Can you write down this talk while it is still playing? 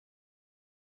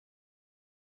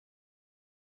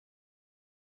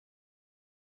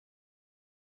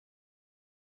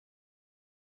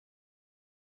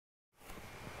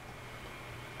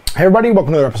Hey everybody,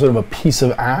 welcome to another episode of A Piece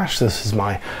of Ash. This is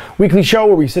my weekly show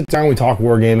where we sit down, we talk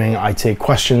wargaming. I take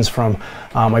questions from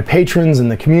my patrons in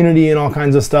the community and all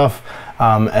kinds of stuff,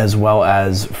 as well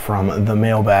as from the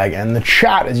mailbag and the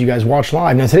chat as you guys watch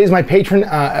live. Now today's my patron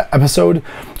episode,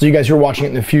 so you guys who are watching it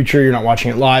in the future, you're not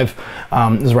watching it live.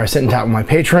 This is where I sit and chat with my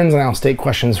patrons and I'll take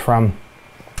questions from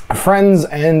friends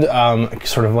and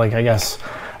sort of like, I guess,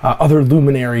 other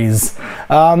luminaries.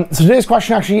 So today's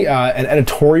question, actually, an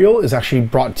editorial, is actually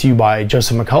brought to you by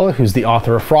Joseph McCullough, who's the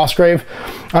author of Frostgrave.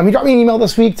 He dropped me an email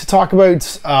this week to talk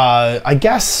about, I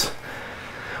guess,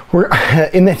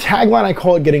 in the tagline I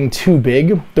call it getting too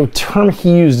big. The term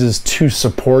he used is too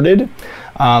supported.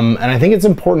 And I think it's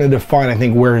important to define, I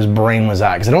think, where his brain was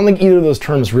at, because I don't think either of those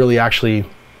terms really actually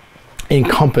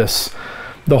encompass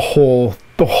the whole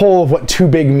of what too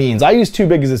big means. I use too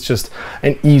big because it's just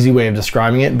an easy way of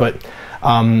describing it, but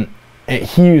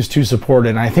he used too supported,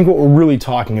 and I think what we're really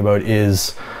talking about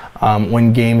is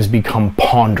when games become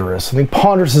ponderous. I think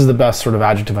ponderous is the best sort of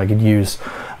adjective I could use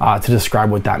to describe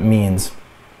what that means.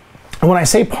 And when I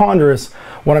say ponderous,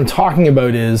 what I'm talking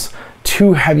about is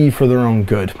too heavy for their own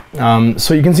good.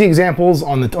 So you can see examples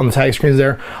on the tag screens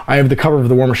there. I have the cover of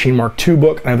the War Machine Mark II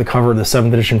book, and I have the cover of the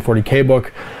 7th edition 40K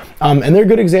book. And they're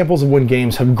good examples of when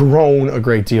games have grown a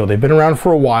great deal. They've been around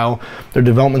for a while, their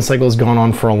development cycle has gone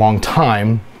on for a long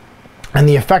time, and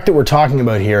the effect that we're talking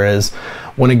about here is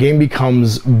when a game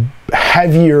becomes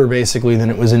heavier basically than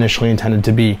it was initially intended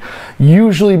to be,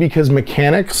 usually because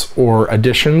mechanics or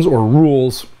additions or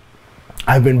rules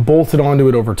have been bolted onto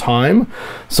it over time,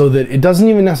 so that it doesn't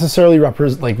even necessarily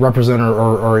represent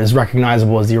or is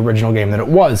recognizable as the original game that it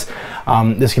was.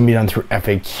 This can be done through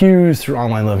FAQs, through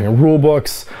online living rule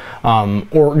books,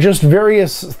 or just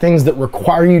various things that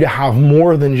require you to have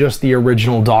more than just the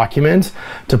original document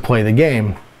to play the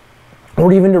game,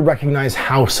 or even to recognize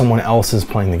how someone else is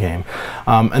playing the game.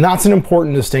 And that's an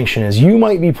important distinction, is you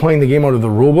might be playing the game out of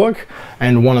the rule book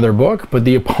and one other book, but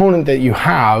the opponent that you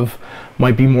have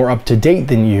might be more up to date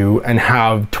than you and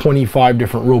have 25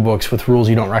 different rule books with rules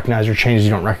you don't recognize or changes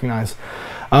you don't recognize.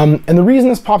 And the reason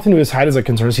this popped into his head is a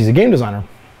concern is he's a game designer.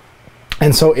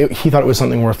 And so he thought it was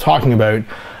something worth talking about,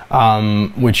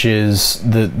 which is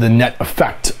the net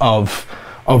effect of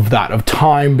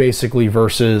time basically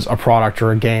versus a product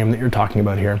or a game that you're talking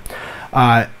about here.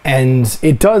 And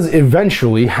it does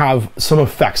eventually have some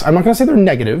effects. I'm not going to say they're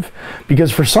negative,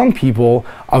 because for some people,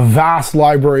 a vast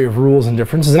library of rules and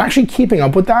differences, and actually keeping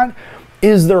up with that,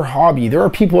 is their hobby. There are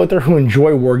people out there who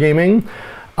enjoy wargaming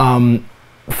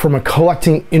from a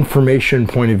collecting information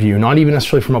point of view, not even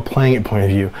necessarily from a playing it point of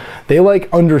view. They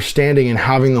like understanding and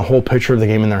having the whole picture of the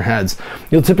game in their heads.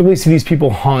 You'll typically see these people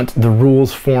haunt the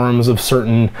rules forums of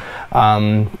certain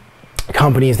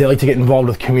companies. They like to get involved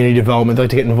with community development. They like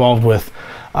to get involved with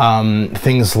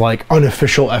things like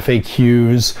unofficial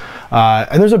FAQs,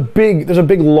 and there's a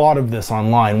big lot of this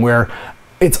online where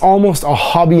it's almost a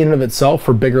hobby in and of itself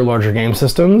for bigger, larger game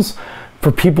systems,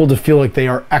 for people to feel like they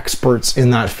are experts in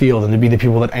that field and to be the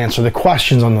people that answer the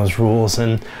questions on those rules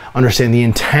and understand the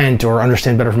intent or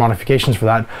understand better modifications for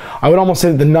that. I would almost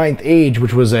say that the 9th Age,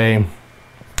 which was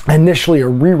initially a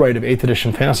rewrite of 8th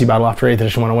edition Fantasy Battle after 8th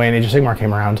edition went away and Age of Sigmar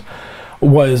came around,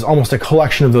 was almost a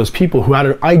collection of those people who had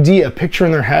an idea, a picture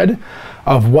in their head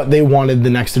of what they wanted the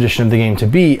next edition of the game to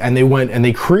be, and they went and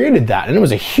they created that, and it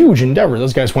was a huge endeavor.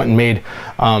 Those guys went and made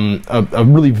a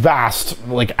really vast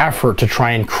effort to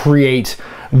try and create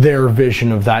their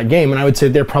vision of that game, and I would say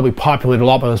they're probably populated a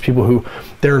lot by those people who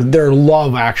their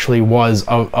love actually was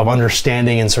of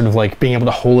understanding and sort of like being able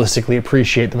to holistically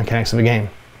appreciate the mechanics of a game.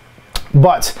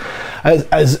 But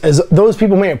as those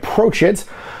people may approach it,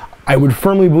 I would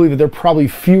firmly believe that they're probably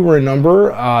fewer in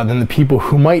number than the people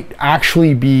who might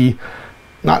actually be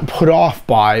not put off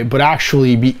by, but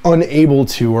actually be unable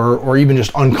to, or even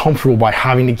just uncomfortable by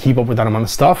having to keep up with that amount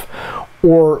of stuff,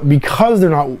 or because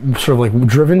they're not sort of like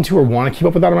driven to or want to keep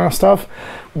up with that amount of stuff,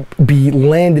 be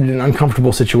landed in an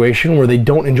uncomfortable situation where they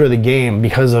don't enjoy the game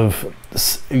because of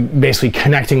basically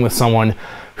connecting with someone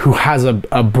who has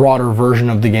a broader version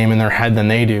of the game in their head than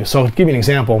they do. So I'll give you an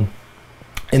example.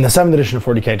 In the 7th edition of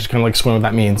 40K, just kind of like explain what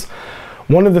that means.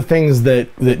 One of the things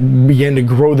that began to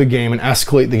grow the game and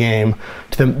escalate the game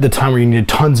to the time where you needed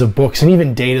tons of books and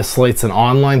even data slates and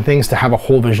online things to have a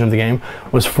whole vision of the game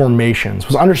was formations,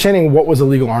 was understanding what was a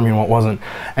legal army and what wasn't.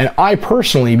 And I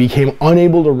personally became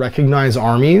unable to recognize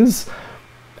armies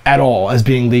at all as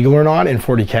being legal or not in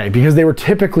 40K, because they were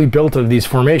typically built of these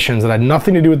formations that had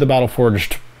nothing to do with the battle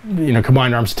forged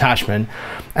combined arms detachment,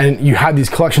 and you had these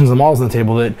collections of models on the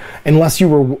table that, unless you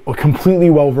were completely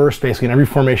well versed basically in every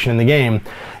formation in the game,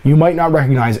 you might not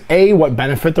recognize A, what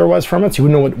benefit there was from it, so you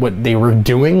wouldn't know what they were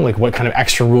doing, like what kind of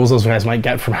extra rules those guys might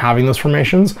get from having those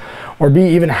formations, or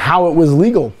B, even how it was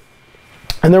legal.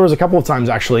 And there was a couple of times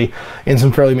actually in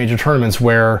some fairly major tournaments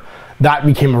where that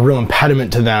became a real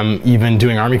impediment to them even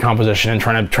doing army composition and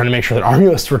trying to make sure that army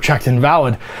lists were checked and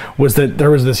valid, was that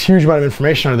there was this huge amount of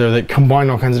information out there that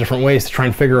combined all kinds of different ways to try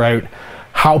and figure out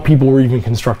how people were even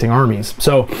constructing armies.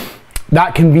 So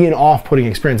that can be an off-putting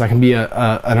experience. That can be it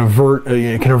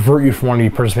can avert you from wanting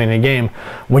to participate in a game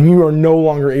when you are no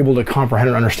longer able to comprehend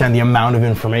and understand the amount of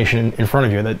information in front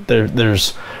of you. That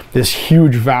there's this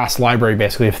huge, vast library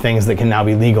basically of things that can now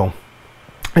be legal.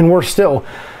 And worse still,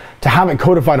 to have it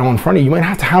codified all in front of you, you might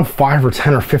have to have 5 or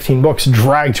 10 or 15 books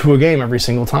dragged to a game every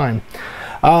single time.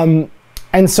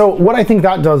 And so what I think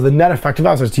that does, the net effect of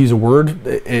that, so to use a word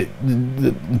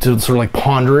to sort of like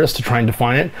ponderous to try and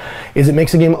define it, is it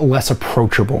makes a game less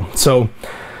approachable. So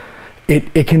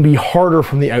it can be harder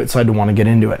from the outside to want to get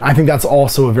into it. I think that's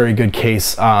also a very good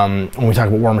case when we talk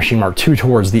about War Machine Mark II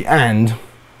towards the end,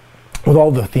 with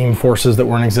all the theme forces that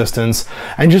were in existence,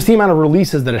 and just the amount of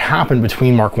releases that had happened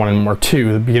between Mark I and Mark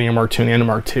II, the beginning of Mark II and the end of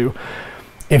Mark II.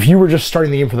 If you were just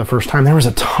starting the game for the first time, there was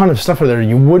a ton of stuff out there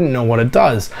you wouldn't know what it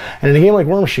does. And in a game like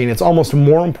War Machine, it's almost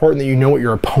more important that you know what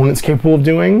your opponent's capable of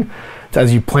doing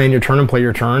as you plan your turn and play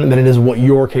your turn than it is what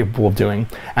you're capable of doing.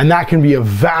 And that can be a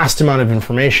vast amount of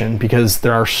information because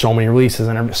there are so many releases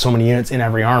and so many units in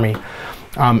every army.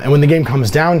 And when the game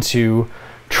comes down to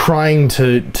trying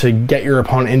to get your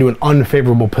opponent into an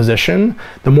unfavorable position,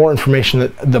 the more information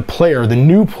that the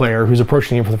new player who's approaching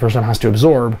the game for the first time has to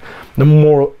absorb, the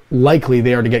more likely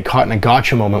they are to get caught in a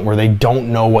gotcha moment where they don't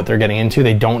know what they're getting into,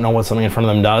 they don't know what something in front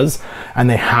of them does, and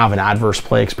they have an adverse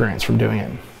play experience from doing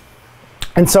it.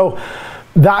 And so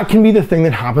that can be the thing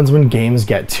that happens when games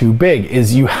get too big,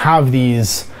 is you have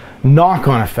these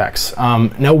knock-on effects.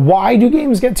 Now, why do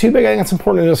games get too big? I think that's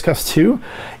important to discuss too,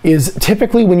 is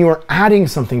typically when you are adding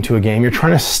something to a game, you're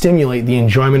trying to stimulate the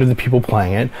enjoyment of the people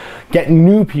playing it, get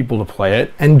new people to play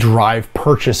it, and drive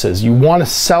purchases. You want to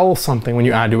sell something when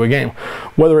you add to a game,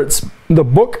 whether it's the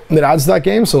book that adds to that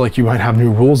game, so like you might have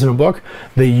new rules in a book,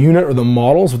 the unit or the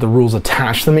models with the rules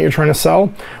attached to them that you're trying to sell,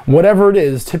 whatever it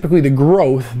is, typically the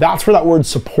growth, that's where that word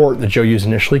support that Joe used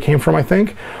initially came from, I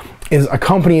think, is a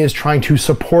company is trying to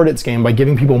support its game by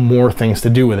giving people more things to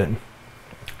do with it.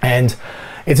 And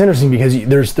it's interesting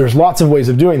because there's lots of ways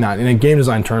of doing that. In game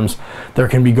design terms, there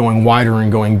can be going wider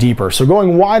and going deeper. So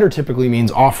going wider typically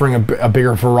means offering a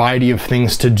bigger variety of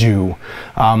things to do,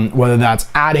 whether that's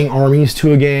adding armies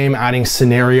to a game, adding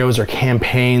scenarios or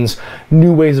campaigns,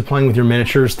 new ways of playing with your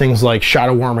miniatures. Things like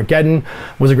Shadow War Armageddon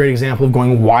was a great example of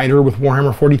going wider with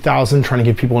Warhammer 40,000, trying to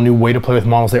give people a new way to play with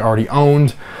models they already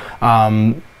owned.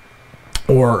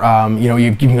 Or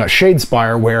you've even got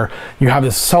Shadespire, where you have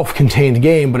this self-contained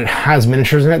game, but it has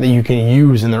miniatures in it that you can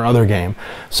use in their other game.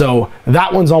 So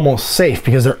that one's almost safe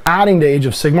because they're adding to Age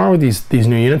of Sigmar with these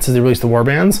new units as they release the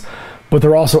warbands, but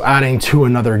they're also adding to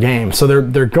another game. So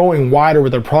they're going wider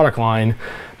with their product line,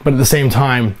 but at the same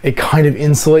time, it kind of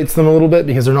insulates them a little bit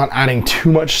because they're not adding too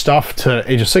much stuff to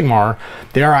Age of Sigmar.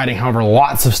 They are adding, however,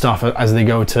 lots of stuff as they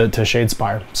go to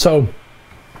Shadespire. So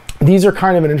these are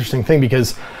kind of an interesting thing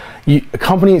because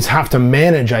companies have to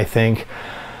manage, I think,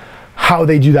 how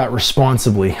they do that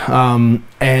responsibly.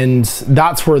 And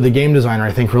that's where the game designer,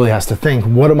 I think, really has to think,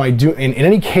 what am I doing? In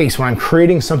any case, when I'm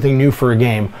creating something new for a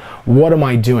game, what am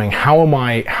I doing? How am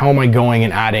I going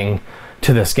and adding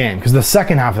to this game? Because the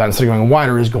second half of that, instead of going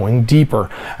wider, is going deeper.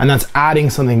 And that's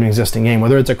adding something to an existing game,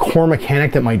 whether it's a core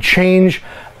mechanic that might change,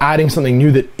 adding something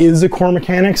new that is a core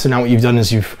mechanic. So now what you've done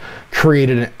is you've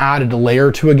created and added a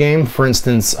layer to a game. For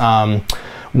instance,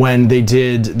 when they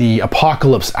did the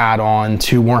Apocalypse add-on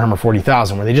to Warhammer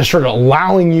 40,000, where they just started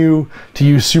allowing you to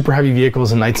use super heavy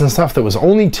vehicles and knights and stuff that was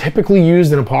only typically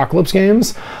used in Apocalypse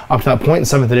games up to that point in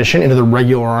 7th edition into the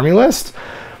regular army list.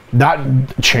 That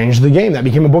changed the game. That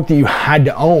became a book that you had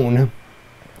to own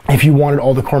if you wanted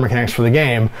all the core mechanics for the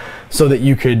game, so that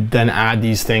you could then add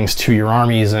these things to your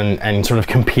armies and sort of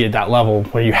compete at that level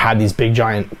where you had these big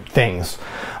giant things.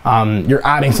 You're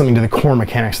adding something to the core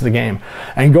mechanics of the game.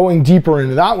 And going deeper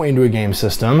into that way into a game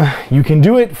system, you can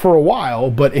do it for a while,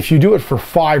 but if you do it for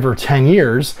 5 or 10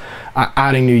 years,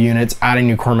 adding new units, adding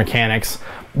new core mechanics,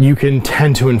 you can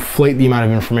tend to inflate the amount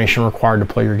of information required to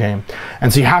play your game.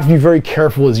 And so you have to be very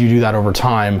careful as you do that over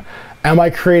time. So if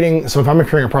I'm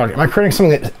creating a product, am I creating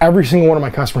something that every single one of my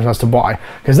customers has to buy?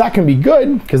 Because that can be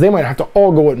good, because they might have to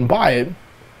all go out and buy it.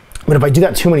 But if I do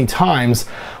that too many times,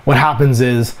 what happens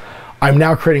is I'm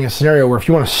now creating a scenario where if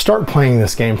you want to start playing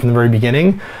this game from the very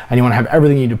beginning and you want to have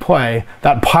everything you need to play,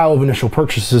 that pile of initial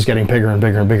purchases is getting bigger and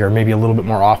bigger and bigger, maybe a little bit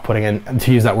more off-putting, and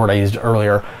to use that word I used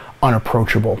earlier,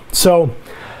 unapproachable. So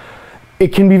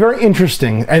it can be very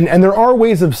interesting, and there are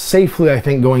ways of safely, I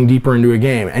think, going deeper into a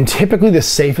game. And typically the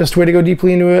safest way to go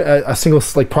deeply into a single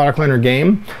like product line or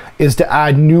game is to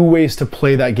add new ways to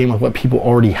play that game with what people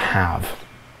already have.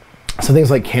 So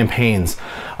things like campaigns.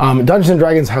 Dungeons &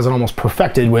 Dragons has it almost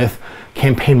perfected with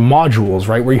campaign modules,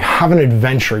 right? Where you have an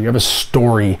adventure, you have a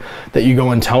story that you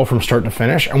go and tell from start to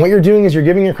finish. And what you're doing is you're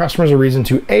giving your customers a reason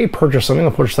to A, purchase something,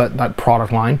 they'll purchase that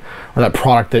product line or that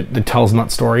product that tells them that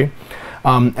story.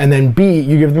 And then B,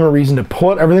 you give them a reason to pull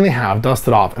out everything they have, dust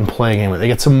it off, and play a game with it. They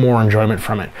get some more enjoyment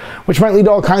from it, which might lead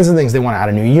to all kinds of things. They want to add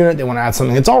a new unit, they want to add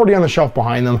something that's already on the shelf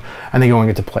behind them, and they go and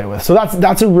get to play with. So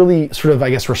that's a really sort of, I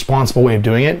guess, responsible way of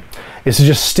doing it, is to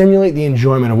just stimulate the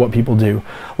enjoyment of what people do.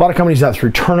 A lot of companies do that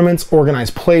through tournaments,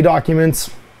 organized play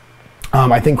documents.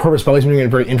 I think Corvus Belli's been doing it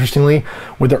very interestingly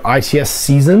with their ITS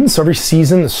seasons. So every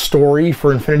season, the story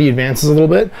for Infinity advances a little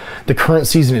bit. The current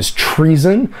season is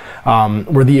Treason,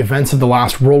 where the events of the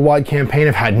last worldwide campaign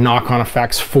have had knock-on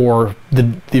effects for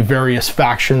the various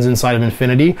factions inside of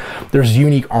Infinity. There's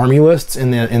unique army lists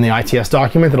in the ITS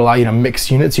document that allow you to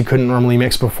mix units you couldn't normally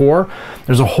mix before.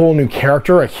 There's a whole new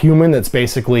character, a human that's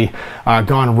basically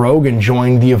gone rogue and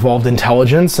joined the Evolved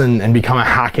Intelligence and become a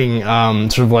hacking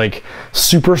sort of like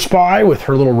super spy with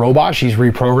her little robot. She's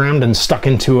reprogrammed and stuck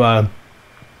into a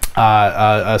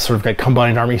sort of like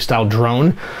combined army style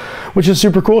drone, which is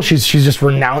super cool. She's just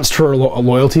renounced her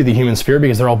loyalty to the human sphere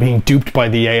because they're all being duped by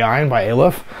the AI and by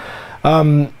Aleph.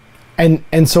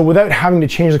 And so without having to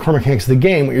change the core mechanics of the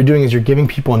game, what you're doing is you're giving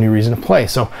people a new reason to play.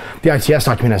 So the ITS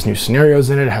document has new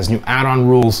scenarios in it, it has new add-on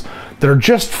rules that are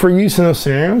just for use in those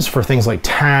scenarios for things like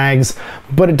tags,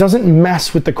 but it doesn't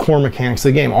mess with the core mechanics of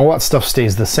the game. All that stuff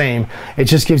stays the same. It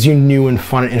just gives you new and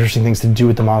fun and interesting things to do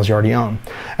with the models you already own.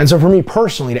 And so for me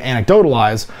personally, to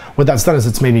anecdotalize, what that's done is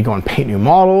it's made me go and paint new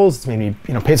models, it's made me,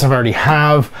 paint stuff I already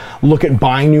have, look at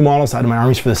buying new models out of my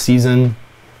armies for the season.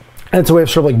 And it's a way of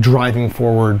sort of like driving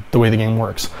forward the way the game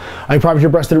works. I think Project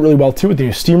Breast did it really well too with the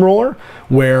new Steamroller,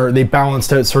 where they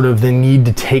balanced out sort of the need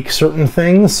to take certain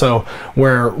things. So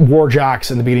where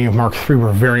Warjacks in the beginning of Mark III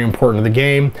were very important to the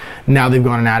game, now they've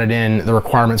gone and added in the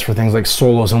requirements for things like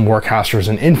solos and warcasters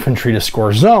and infantry to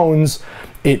score zones.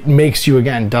 It makes you,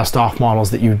 again, dust off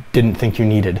models that you didn't think you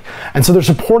needed. And so they're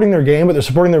supporting their game, but they're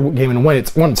supporting their game in a way.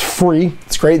 It's free.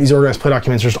 It's great. These organized play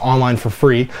documents are just online for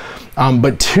free.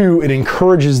 But two, it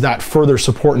encourages that further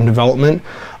support and development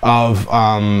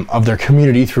of their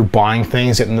community through buying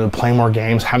things, getting them to play more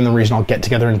games, having the reason all get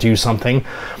together and do something.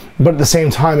 But at the same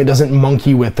time, it doesn't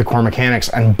monkey with the core mechanics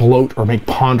and bloat or make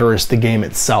ponderous the game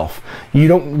itself. You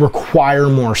don't require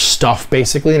more stuff,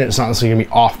 basically, and it's not necessarily going to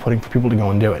be off-putting for people to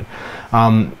go and do it.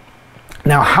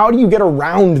 Now, how do you get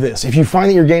around this? If you find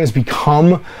that your game has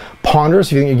become ponderous,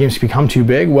 if you think your game's become too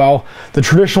big, well, the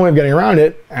traditional way of getting around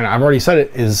it, and I've already said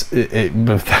it, is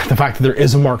the fact that there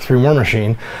is a Mark III War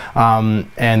Machine,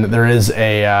 and there is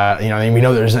a, and we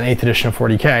know there's an 8th edition of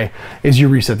 40K, is you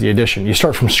reset the edition. You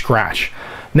start from scratch.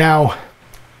 Now,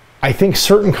 I think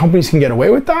certain companies can get away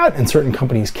with that and certain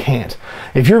companies can't.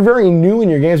 If you're very new and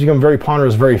your games become very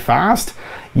ponderous very fast,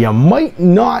 you might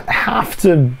not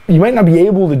be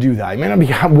able to do that. You might not be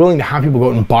willing to have people go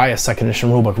out and buy a 2nd edition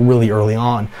rulebook really early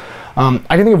on. I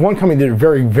can think of one company that did it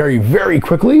very, very, very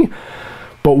quickly,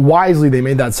 but wisely they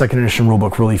made that 2nd edition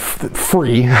rulebook really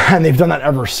free, and they've done that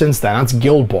ever since then. That's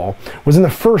Guild Ball. It was in the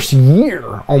first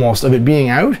year almost of it being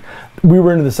out, we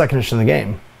were into the 2nd edition of the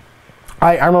game.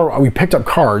 I remember we picked up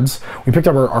cards, we picked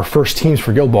up our first teams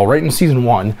for Guild Ball right in Season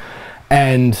 1,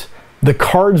 and the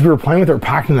cards we were playing with that were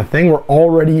packed in the thing were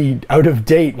already out of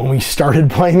date when we started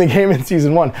playing the game in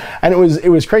Season 1. And it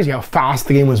was crazy how fast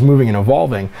the game was moving and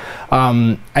evolving.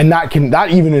 And that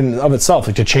even in of itself,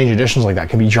 like to change editions like that,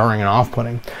 can be jarring and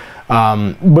off-putting.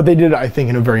 But they did it, I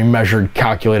think, in a very measured,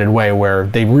 calculated way where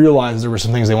they realized there were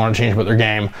some things they wanted to change about their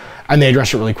game, and they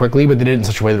addressed it really quickly, but they did it in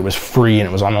such a way that it was free and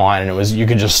it was online, and it was,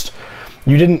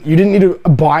 you didn't need to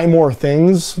buy more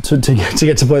things to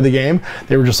get to play the game.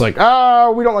 They were just like,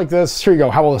 oh, we don't like this. Here you go.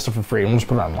 Have all this stuff for free, and we'll just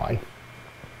put it online.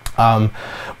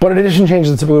 But an edition change,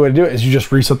 the typical way to do it is you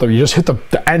just hit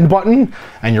the end button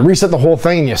and you reset the whole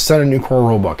thing and you set a new core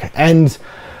rulebook. And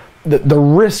the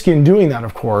risk in doing that,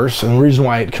 of course, and the reason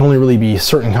why it can only really be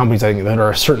certain companies, I think, that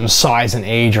are a certain size and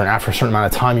age, or after a certain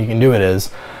amount of time you can do it, is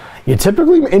you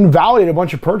typically invalidate a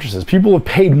bunch of purchases. People have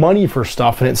paid money for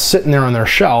stuff and it's sitting there on their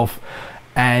shelf,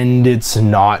 and it's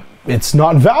not it's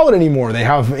not valid anymore. They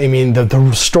have, I mean,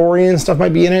 the story and stuff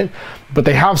might be in it, but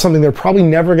they have something they're probably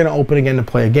never going to open again to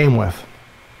play a game with.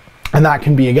 And that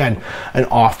can be, again, an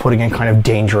off-putting and kind of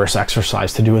dangerous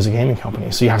exercise to do as a gaming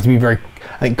company. So you have to be very,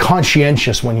 I think,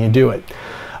 conscientious when you do it.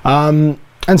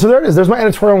 And so there it is. There's my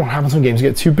editorial on what happens when games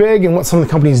get too big and what some of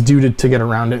the companies do to get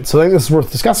around it. So I think this is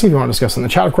worth discussing. If you want to discuss it in the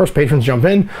chat, of course, patrons jump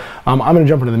in. I'm going to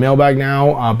jump into the mailbag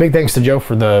now. Big thanks to Joe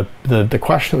for the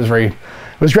question. It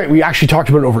was great. We actually talked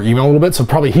about it over email a little bit, so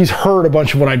probably he's heard a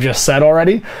bunch of what I just said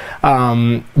already.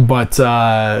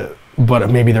 But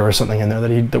maybe there was something in there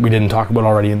that we didn't talk about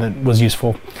already and that was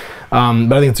useful.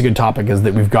 But I think it's a good topic, is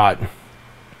that we've got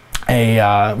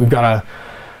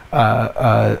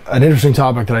an interesting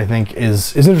topic that I think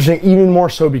is interesting, even more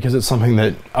so because it's something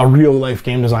that a real life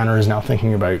game designer is now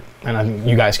thinking about, and I think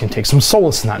you guys can take some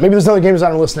solace in that. Maybe there's another game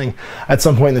designer listening at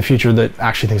some point in the future that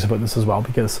actually thinks about this as well,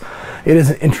 because it is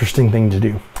an interesting thing to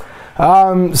do.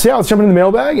 So yeah, let's jump into the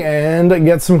mailbag and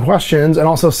get some questions, and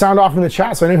also sound off in the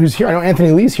chat so I know who's here. I know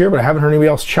Anthony Lee's here, but I haven't heard anybody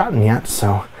else chatting yet,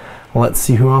 so let's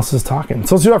see who else is talking.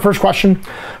 So let's do our first question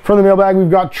from the mailbag. We've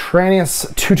got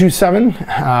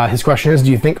Tranius227. His question is,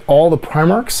 do you think all the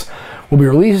Primarchs will be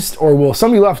released, or will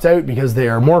some be left out because they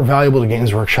are more valuable to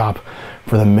Games Workshop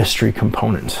for the mystery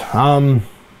component?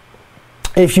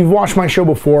 If you've watched my show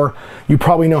before, you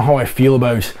probably know how I feel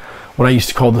about what I used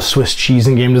to call the Swiss cheese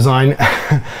in game design,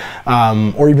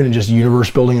 or even in just universe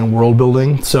building and world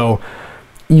building. So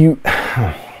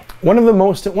one of the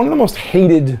most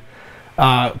hated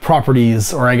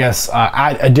properties, or I guess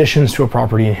additions to a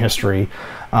property in history,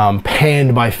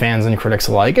 panned by fans and critics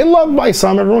alike, and loved by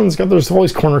some. There's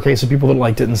always corner case of people that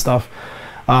liked it and stuff,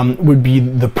 would be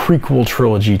the prequel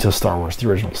trilogy to Star Wars, the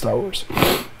original Star Wars.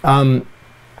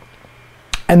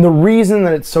 And the reason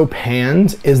that it's so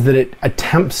panned is that it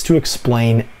attempts to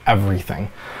explain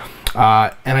everything.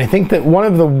 And I think that one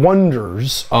of the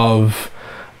wonders of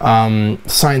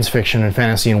science fiction and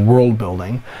fantasy and world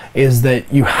building is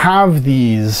that you have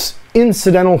these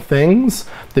incidental things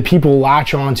that people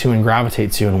latch onto and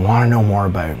gravitate to and want to know more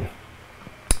about.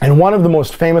 And one of the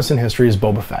most famous in history is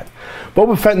Boba Fett.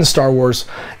 Boba Fett in Star Wars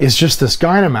is just this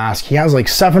guy in a mask. He has like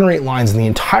 7 or 8 lines in the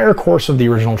entire course of the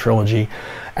original trilogy,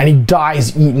 and he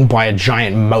dies eaten by a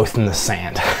giant mouth in the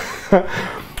sand.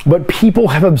 But people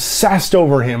have obsessed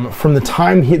over him from the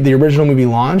time the original movie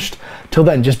launched till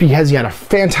then, just because he had a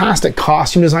fantastic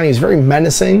costume design. He's very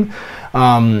menacing,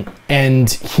 and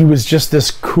he was just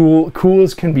this cool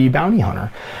as can be bounty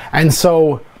hunter. And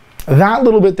so that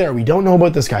little bit there, we don't know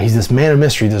about this guy. He's this man of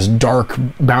mystery, this dark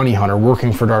bounty hunter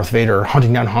working for Darth Vader,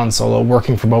 hunting down Han Solo,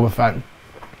 working for Boba Fett.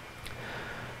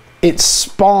 It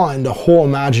spawned a whole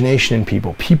imagination in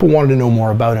people. People wanted to know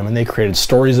more about him, and they created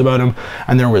stories about him.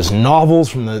 And there was novels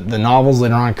from the novels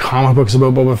later on, comic books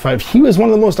about Boba Fett. He was one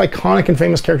of the most iconic and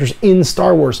famous characters in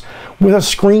Star Wars, with a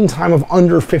screen time of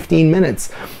under 15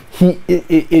 minutes. I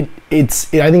think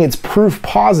it's proof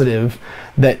positive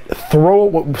that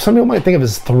what some people might think of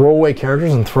as throwaway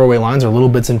characters and throwaway lines, or little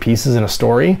bits and pieces in a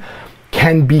story,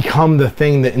 can become the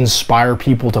thing that inspire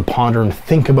people to ponder and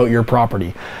think about your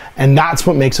property. And that's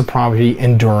what makes a property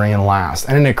enduring and last.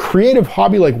 And in a creative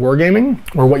hobby like wargaming,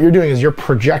 where what you're doing is you're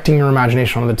projecting your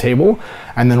imagination on the table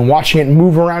and then watching it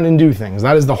move around and do things.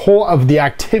 That is the whole of the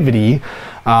activity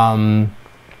of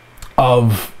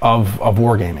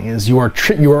wargaming, is you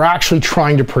are actually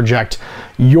trying to project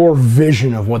your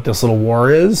vision of what this little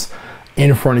war is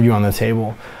in front of you on the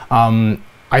table.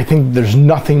 I think there's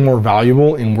nothing more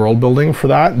valuable in world building for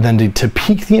that than to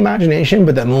pique the imagination,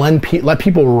 but then let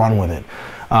people run with it.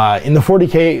 In the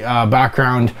 40K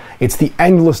background, it's the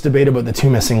endless debate about the 2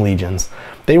 missing legions.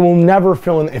 They will never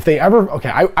fill in, if they ever,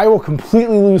 I will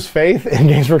completely lose faith in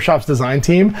Games Workshop's design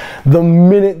team the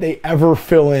minute they ever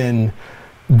fill in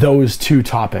those 2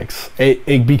 topics,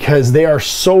 because they are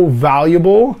so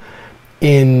valuable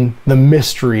in the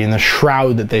mystery and the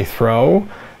shroud that they throw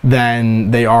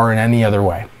than they are in any other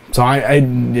way. So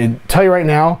I tell you right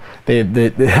now,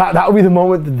 that will be the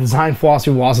moment the design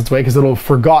philosophy lost its way, because it'll have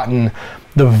forgotten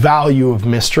the value of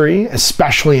mystery,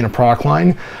 especially in a product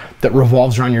line that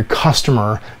revolves around your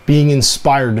customer being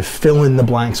inspired to fill in the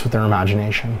blanks with their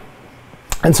imagination.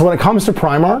 And so when it comes to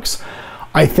Primarchs,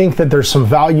 I think that there's some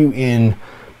value in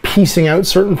piecing out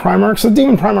certain Primarchs. The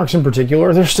Demon Primarchs in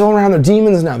particular, they're still around. They're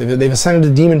demons now. They've ascended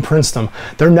to Demon Princedom.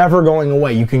 They're never going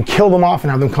away. You can kill them off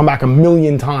and have them come back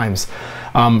 1,000,000 times,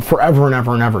 forever and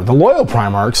ever and ever. The Loyal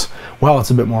Primarchs, well,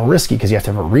 it's a bit more risky because you have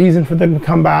to have a reason for them to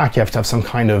come back. You have to have some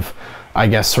kind of, I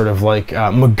guess, sort of like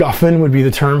MacGuffin would be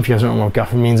the term. If you guys don't know what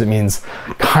MacGuffin means, it means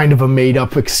kind of a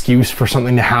made-up excuse for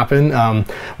something to happen.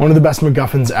 One of the best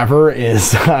MacGuffins ever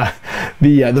is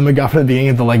the MacGuffin at the beginning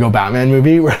of the Lego Batman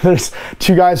movie, where there's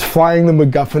two guys flying the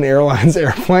MacGuffin Airlines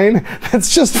airplane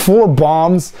that's just full of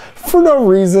bombs for no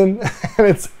reason,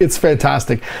 and it's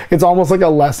fantastic. It's almost like a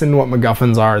lesson in what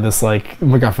MacGuffins are, this like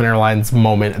MacGuffin Airlines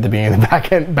moment at the beginning of the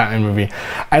Batman movie.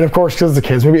 And of course, because it's a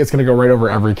kids movie, it's going to go right over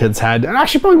every kid's head, and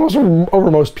actually probably over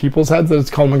most people's heads, that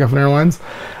it's called MacGuffin Airlines.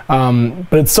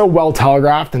 But it's so well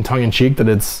telegraphed and tongue-in-cheek that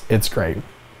it's great.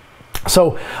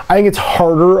 So I think it's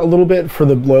harder a little bit for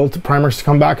the loyalty primers to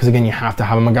come back, because again, you have to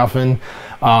have a MacGuffin.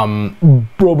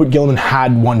 Robert Gilman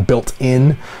had one built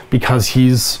in because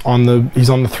he's on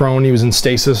the throne. He was in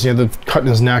stasis. He had the cut in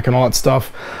his neck and all that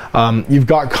stuff. You've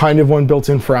got kind of one built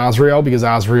in for Azrael, because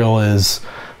Azrael is,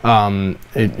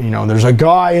 there's a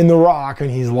guy in the Rock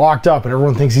and he's locked up and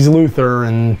everyone thinks he's Luthor,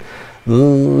 and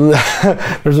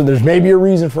there's maybe a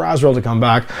reason for Azrael to come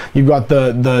back. You've got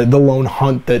the lone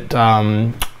hunt that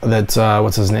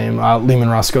what's his name, Lehman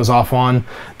Russ goes off on,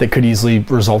 that could easily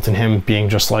result in him being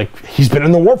just like, he's been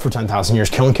in the warp for 10,000 years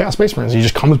killing Chaos Space Marines. He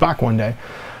just comes back one day.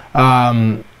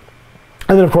 And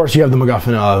then of course you have the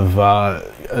MacGuffin of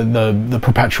the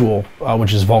Perpetual,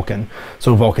 which is Vulcan.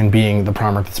 So Vulcan being the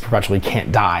primer that's perpetually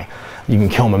can't die. You can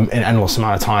kill him an endless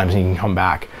amount of times and he can come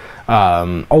back.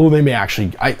 Although they may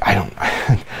actually, I don't,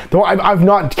 though I've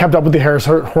not kept up with the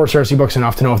Horus Heresy books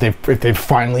enough to know if they've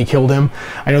finally killed him.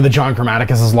 I know that John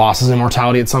Grammaticus has lost his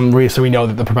immortality at some way, so we know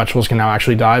that the Perpetuals can now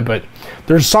actually die, but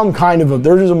there's some kind of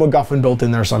there's a MacGuffin built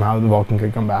in there somehow that the Vulcan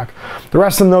could come back. The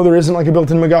rest of them, though, there isn't like a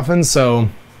built-in MacGuffin, so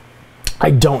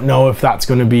I don't know if that's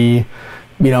going to be,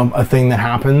 a thing that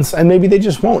happens, and maybe they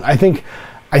just won't. I think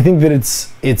that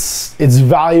it's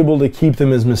valuable to keep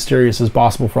them as mysterious as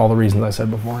possible for all the reasons I said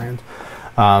beforehand.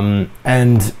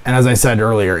 And as I said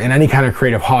earlier, in any kind of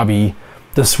creative hobby,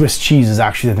 the Swiss cheese is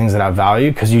actually the things that have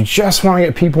value, because you just want to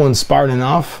get people inspired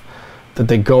enough that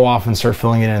they go off and start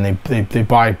filling it in, and they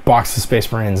buy boxes of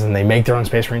Space Marines and they make their own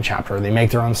Space Marine chapter, or they make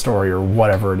their own story, or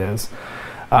whatever it is.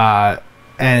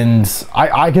 And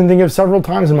I can think of several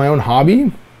times in my own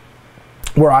hobby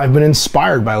where I've been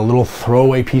inspired by a little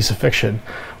throwaway piece of fiction.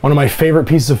 One of my favorite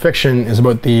pieces of fiction is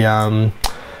about the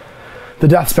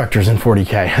Death Spectres in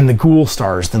 40k, and the Ghoul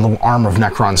Stars, the little arm of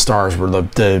Necron stars, where the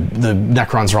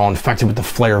Necrons are all infected with the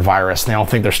Flare virus, and they all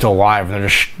think they're still alive, and they're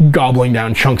just gobbling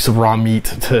down chunks of raw meat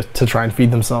to try and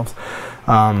feed themselves.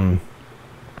 And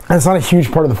it's not a huge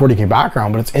part of the 40k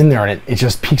background, but it's in there, and it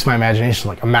just piques my imagination.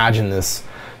 Like, imagine this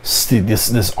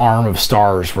arm of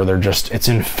stars where it's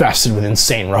infested with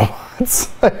insane robots.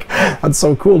 Like, that's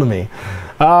so cool to me.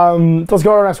 Let's go to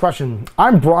our next question.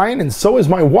 I'm Brian, and so is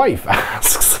my wife,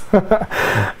 asks.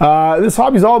 This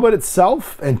hobby is all about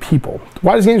itself and people.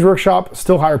 Why does Games Workshop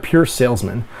still hire pure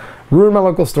salesmen? Ruin my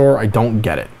local store. I don't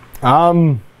get it.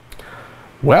 Well,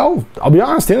 I'll be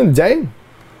honest, at the end of the day,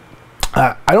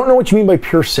 I don't know what you mean by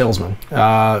pure salesman,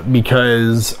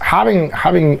 because having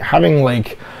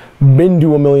like been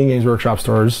to a million Games Workshop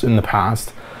stores in the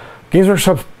past, Games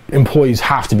Workshop employees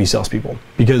have to be salespeople,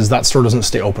 because that store doesn't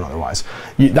stay open otherwise.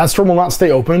 That store will not stay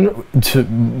open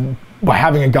by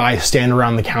having a guy stand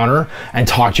around the counter and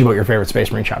talk to you about your favorite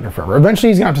Space Marine chapter forever. Eventually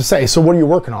he's gonna have to say, so what are you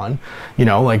working on?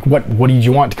 Like what did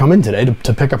you want to come in today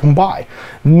to pick up and buy?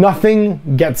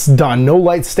 Nothing gets done, no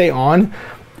lights stay on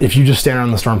if you just stand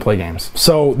around the store and play games.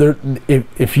 So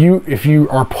if you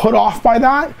are put off by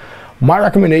that, my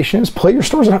recommendation is play your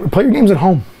games at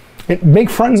home. Make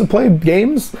friends and play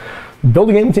games.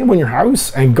 Build a gaming table in your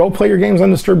house and go play your games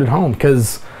undisturbed at home,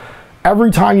 because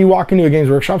every time you walk into a Games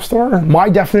Workshop store, my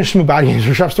definition of a bad Games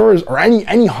Workshop store is, or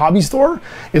any hobby store,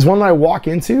 is one that I walk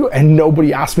into and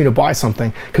nobody asks me to buy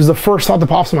something, because the first thought that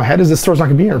pops in my head is this store's not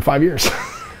gonna be here in 5 years.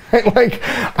 Like,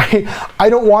 I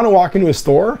don't want to walk into a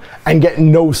store and get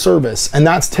no service, and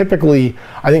that's typically,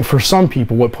 I think, for some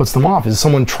people what puts them off, is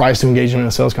someone tries to engage them in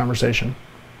a sales conversation.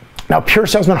 Now, pure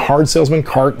salesman, hard salesman,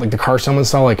 like the car salesman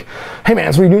style, like, hey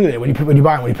man, so what are you doing today? What are you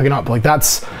buying? What are you picking up? Like,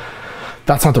 that's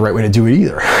not the right way to do it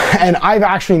either. And I've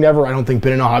actually never, I don't think,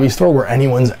 been in a hobby store where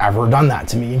anyone's ever done that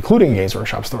to me, including Games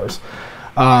Workshop stores.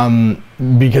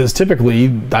 Because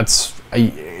typically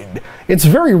it's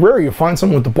very rare you find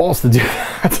someone with the balls to do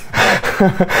that.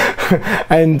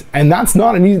 and that's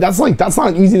not an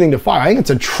easy thing to find. I think it's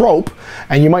a trope,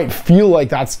 and you might feel like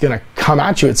that's gonna come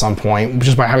at you at some point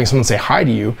just by having someone say hi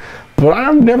to you, but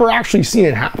I've never actually seen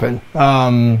it happen.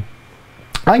 I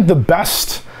think the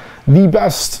best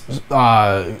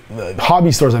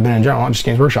hobby stores I've been in general, not just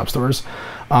Games Workshop stores,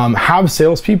 have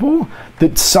salespeople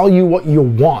that sell you what you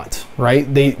want, right?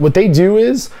 What they do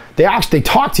is they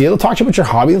talk to you. They'll talk to you about your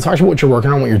hobby. They'll talk to you about what you're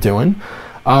working on, what you're doing,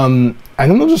 and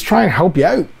then they'll just try and help you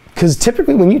out. Because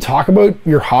typically when you talk about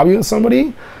your hobby with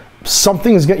somebody,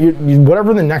 something's going,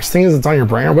 whatever the next thing is that's on your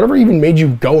brain, or whatever even made you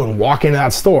go and walk into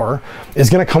that store, is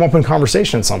going to come up in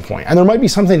conversation at some point. And there might be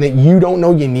something that you don't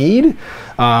know you need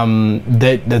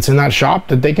that's in that shop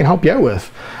that they can help you out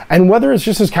with. And whether it's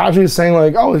just as casually as saying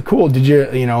like, oh, cool, did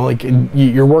you know, like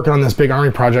you're working on this big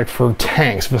army project for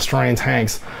tanks, Australian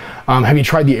tanks. Have you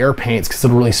tried the air paints, because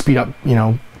it'll really speed up, you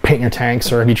know, painting your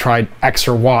tanks? Or have you tried X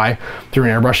or Y through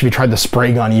an airbrush? Have you tried the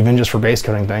spray gun even just for base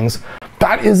coating things?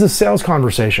 That is a sales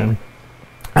conversation,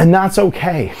 and that's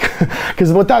okay.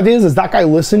 Because what that is that guy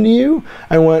listened to you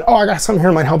and went, oh, I got something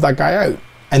here that might help that guy out,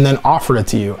 and then offered it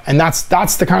to you. And that's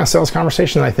the kind of sales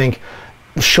conversation that I think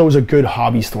shows a good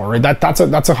hobby store, right? That's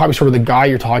a hobby store where the guy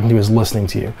you're talking to is listening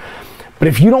to you. But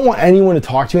if you don't want anyone to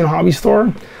talk to you in a hobby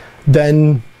store,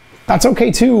 then that's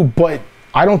okay too. But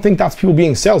I don't think that's people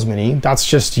being salesman-y. That's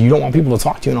just, you don't want people to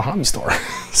talk to you in a hobby store.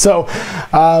 So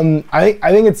I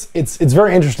think it's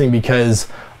very interesting, because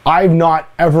I've not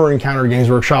ever encountered Games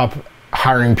Workshop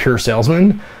hiring pure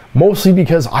salesmen, mostly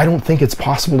because I don't think it's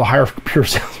possible to hire pure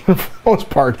salesmen for the most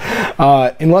part,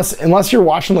 unless you're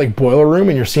watching like Boiler Room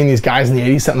and you're seeing these guys in the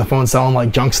 80s sitting on the phone selling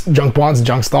like junk bonds and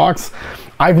junk stocks.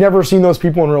 I've never seen those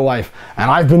people in real life,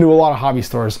 and I've been to a lot of hobby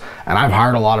stores, and I've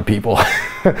hired a lot of people.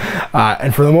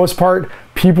 And for the most part,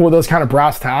 people with those kind of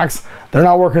brass tacks, they're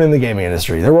not working in the gaming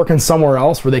industry. They're working somewhere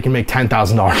else where they can make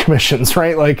 $10,000 commissions,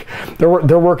 right? Like they're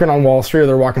working on Wall Street, or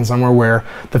they're working somewhere where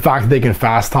the fact that they can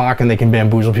fast talk and they can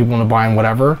bamboozle people into buying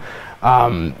whatever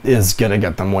is gonna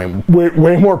get them way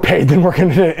more paid than working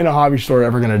in a hobby store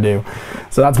ever gonna do.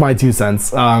 So that's my 2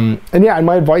 cents. And yeah, and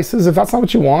my advice is, if that's not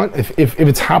what you want, if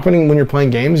it's happening when you're playing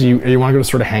games, you want to go to a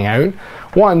store to hang out,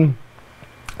 one,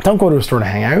 don't go to a store to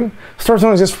hang out. Stores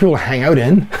don't exist for people to hang out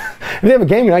in. If they have a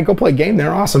game night, go play a game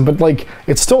there, awesome. But like,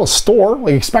 it's still a store.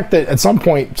 Like, expect that at some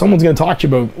point someone's going to talk to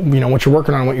you about, you know, what you're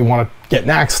working on, what you want to get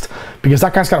next, because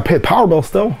that guy's got to pay the power bill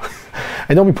still.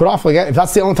 And don't be put off like that. If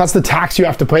that's the tax you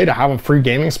have to pay to have a free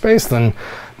gaming space, then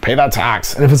pay that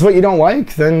tax. And if it's what you don't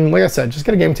like, then like I said, just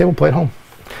get a game table, play at home,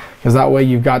 because that way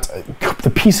you've got the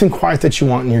peace and quiet that you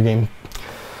want in your game.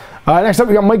 Next up,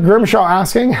 we got Mike Grimshaw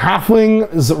asking,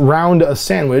 halflings round a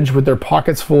sandwich with their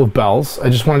pockets full of bells. I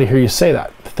just wanted to hear you say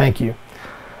that. Thank you.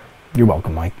 You're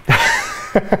welcome, Mike.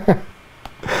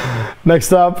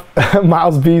 Next up,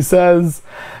 Miles B says,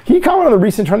 can you comment on the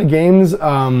recent trend of games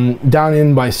done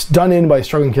in by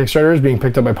struggling Kickstarters being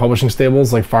picked up by publishing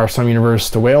stables like Firestorm Universe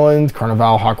to Wayland,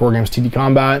 Carnival, Hawk War Games, TD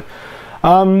Combat?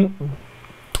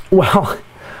 Well,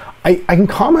 I can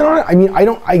comment on it. I mean,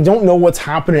 I don't know what's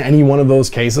happened in any one of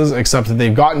those cases, except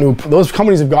that those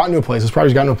companies have gotten to a place, those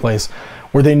projects gotten to a place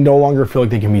where they no longer feel like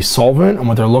they can be solvent, and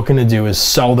what they're looking to do is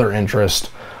sell their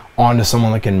interest onto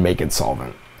someone that can make it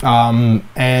solvent.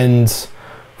 And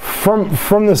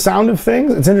from the sound of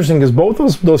things, it's interesting because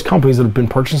both those companies that have been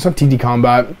purchasing stuff, TD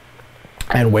Combat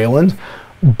and Wayland,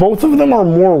 both of them are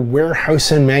more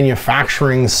warehouse and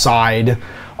manufacturing side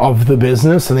of the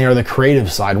business than they are the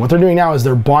creative side. What they're doing now is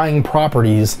they're buying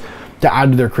properties to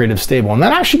add to their creative stable. And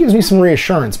that actually gives me some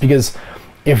reassurance, because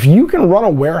if you can run a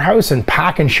warehouse and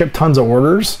pack and ship tons of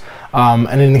orders,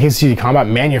 and in the case of TD Combat,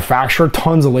 manufacture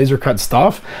tons of laser cut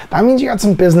stuff, that means you got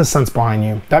some business sense behind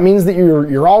you. That means that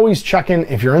you're always checking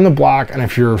if you're in the black and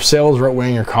if your sales are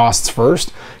outweighing your costs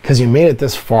first, because you made it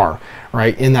this far,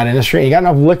 right, in that industry. And you got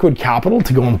enough liquid capital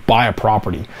to go and buy a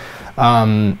property.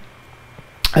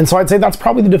 And so I'd say that's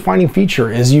probably the defining feature,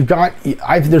 is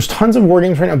there's tons of war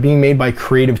games right now being made by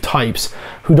creative types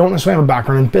who don't necessarily have a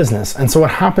background in business. And so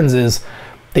what happens is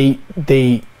they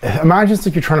imagine it's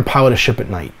like you're trying to pilot a ship at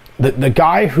night. The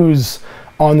guy who's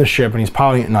on the ship and he's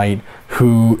piloting at night,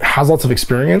 who has lots of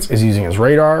experience, is using his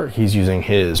radar, he's using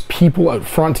his people out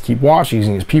front to keep watch, he's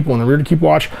using his people in the rear to keep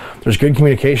watch, there's good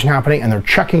communication happening, and they're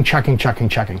checking.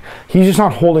 He's just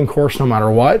not holding course no matter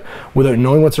what, without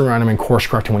knowing what's around him and course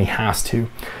correcting when he has to.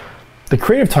 The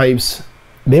creative types,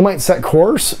 they might set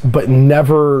course, but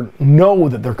never know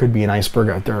that there could be an iceberg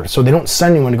out there. So they don't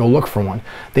send anyone to go look for one.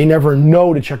 They never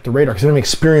know to check the radar because they don't have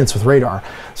experience with radar.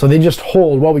 So they just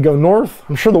hold, well, we go north,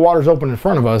 I'm sure the water's open in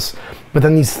front of us, but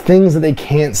then these things that they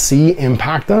can't see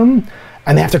impact them,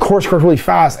 and they have to course correct really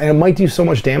fast, and it might do so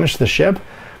much damage to the ship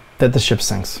that the ship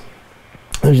sinks.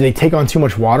 They take on too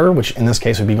much water, which in this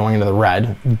case would be going into the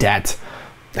red, debt,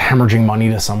 hemorrhaging money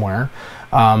to somewhere.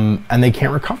 And they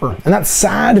can't recover. And that's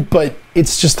sad, but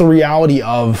it's just the reality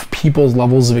of people's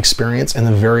levels of experience in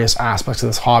the various aspects of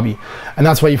this hobby. And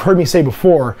that's why you've heard me say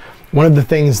before, one of the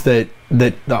things that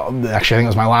actually I think it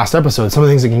was my last episode, some of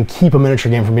the things that can keep a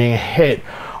miniature game from being a hit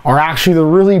are actually the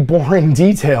really boring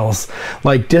details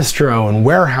like distro and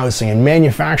warehousing and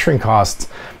manufacturing costs,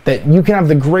 that you can have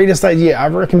the greatest idea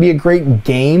ever. It can be a great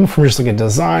game from just like a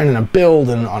design and a build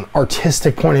and an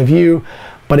artistic point of view,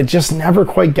 but it just never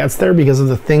quite gets there because of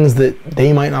the things that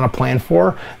they might not have planned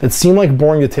for that seem like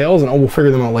boring details and, oh, we'll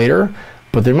figure them out later,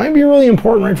 but they might be really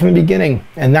important right from the beginning.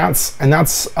 And that's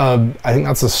I think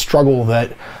that's a struggle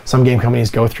that some game companies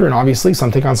go through, and obviously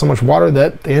some take on so much water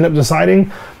that they end up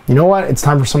deciding, you know what, it's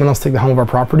time for someone else to take the helm of our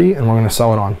property and we're going to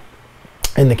sell it on,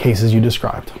 in the cases you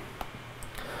described.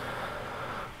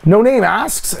 No Name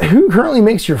asks, who currently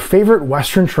makes your favorite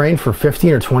Western train for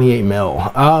 15 or 28 mil?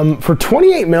 For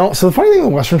 28 mil, so the funny thing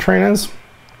with Western train is,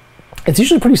 it's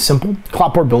usually pretty simple,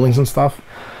 clapboard buildings and stuff.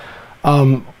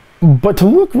 But to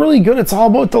look really good, it's all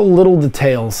about the little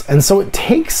details. And so it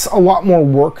takes a lot more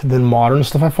work than modern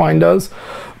stuff I find does,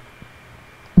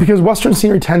 because Western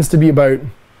scenery tends to be about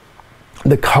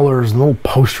the colors and little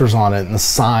posters on it and the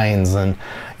signs and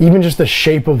even just the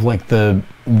shape of like the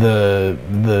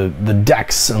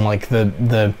decks and like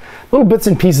the little bits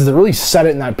and pieces that really set it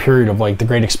in that period of like the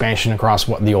Great Expansion across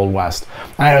the Old West.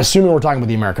 And I assume we're talking about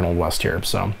the American Old West here,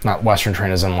 so not Western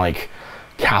train as in like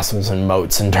castles and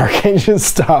moats and Dark Ages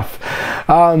stuff.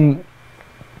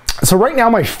 So right now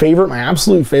my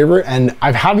absolute favorite, and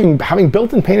having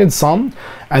built and painted some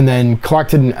and then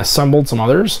collected and assembled some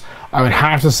others, I would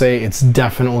have to say it's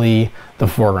definitely the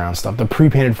foreground stuff, the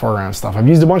pre-painted foreground stuff. I've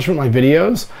used a bunch of it in my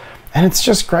videos and it's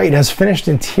just great. It has finished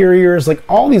interiors, like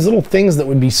all these little things that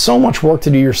would be so much work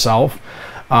to do yourself.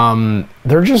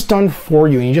 They're just done for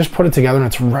you and you just put it together and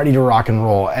it's ready to rock and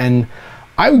roll. And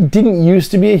I didn't used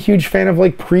to be a huge fan of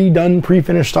like pre-done,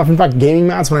 pre-finished stuff. In fact, gaming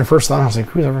mats, when I first thought, I was like,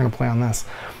 who's ever gonna play on this?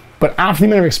 But after the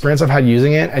amount of experience I've had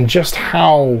using it and just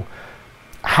how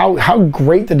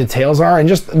great the details are and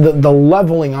just the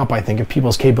leveling up, I think, of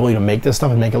people's capability to make this stuff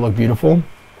and make it look beautiful,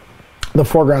 the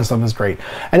foreground stuff is great.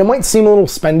 And it might seem a little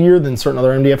spendier than certain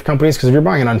other MDF companies, because if you're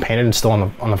buying it unpainted and still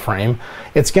on the frame,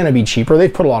 it's gonna be cheaper.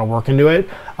 They've put a lot of work into it,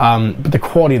 but the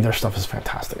quality of their stuff is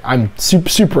fantastic. I'm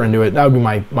super into it. That would be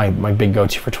my big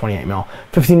go-to for 28 mil.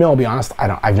 15 mil, I'll be honest,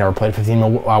 I've never played 15 mil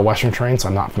Western train, so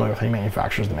I'm not familiar with any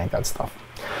manufacturers that make that stuff.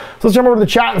 So let's jump over to the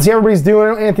chat and see how everybody's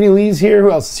doing. Anthony Lee's here. Who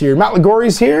else is here? Matt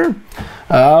Ligori's here.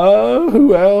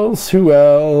 Who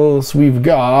else? We've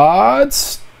got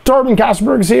Torben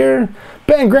Kasperberg's here.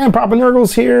 Ben Grandpapa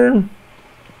Nurgle's here.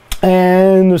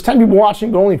 And there's 10 people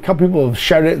watching, but only a couple people have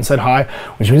shouted it and said hi,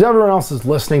 which means everyone else is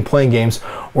listening, playing games,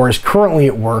 or is currently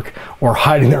at work, or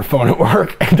hiding their phone at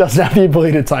work and doesn't have the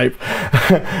ability to type,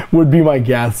 would be my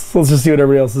guess. So let's just see what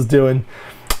everybody else is doing.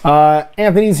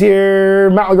 Anthony's here.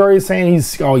 Matt Ligori is saying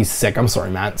he's sick. I'm sorry,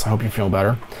 Matt. So I hope you feel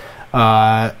better.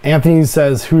 Anthony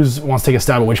says, wants to take a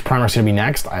stab at which Primarch's going to be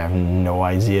next? I have no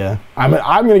idea. I'm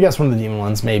going to guess one of the demon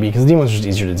ones, maybe, because the demon ones are just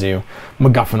easier to do.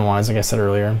 MacGuffin-wise, like I said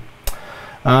earlier.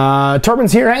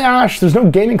 Torben's here. Hey, Ash, there's no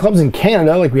gaming clubs in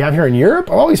Canada like we have here in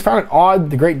Europe. I've always found it odd,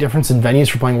 the great difference in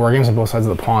venues for playing war games on both sides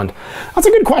of the pond. That's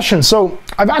a good question. So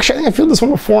I think I've fielded this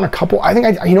one before in a couple. I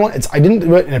think you know what? I didn't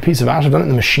do it in a piece of Ash. I've done it in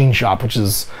the Machine Shop, which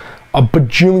is a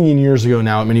bajillion years ago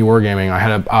now at Mini Wargaming. I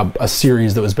had a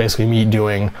series that was basically me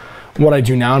doing what I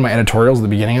do now in my editorials at the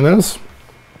beginning of this,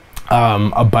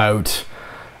 about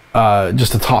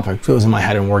just a topic that was in my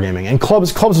head in wargaming. And clubs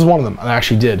is one of them. I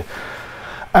actually did.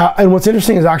 And what's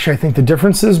interesting is actually I think the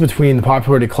differences between the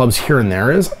popularity of clubs here and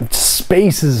there is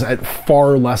space is at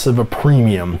far less of a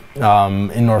premium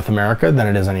in North America than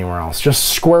it is anywhere else. Just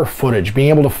square footage, being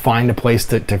able to find a place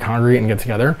to congregate and get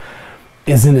together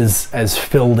isn't as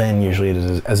filled in usually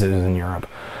as it is in Europe.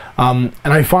 And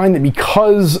I find that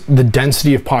because the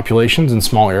density of populations in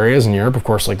small areas in Europe, of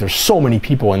course, like there's so many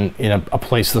people in a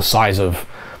place the size of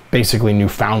basically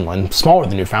Newfoundland, smaller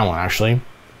than Newfoundland actually,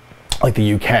 like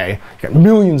the UK, you got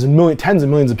millions and millions, tens of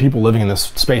millions of people living in this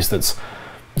space that's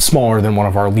smaller than one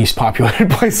of our least populated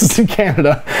places in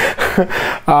Canada.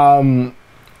 I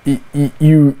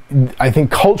think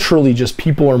culturally, just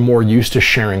people are more used to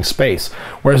sharing space,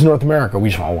 whereas in North America, we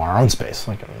just all want our own space.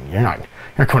 Like you're not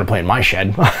coming to play in my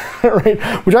shed, right?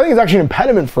 Which I think is actually an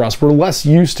impediment for us. We're less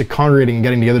used to congregating and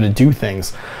getting together to do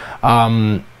things.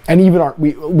 And even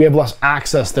we have less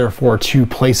access, therefore, to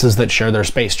places that share their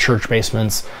space, church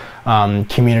basements,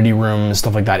 community rooms,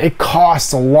 stuff like that. It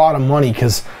costs a lot of money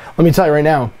because, let me tell you right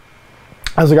now,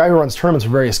 as a guy who runs tournaments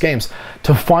for various games,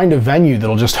 to find a venue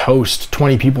that'll just host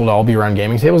 20 people to all be around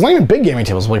gaming tables, not even big gaming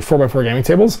tables, like 4x4 gaming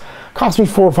tables, cost me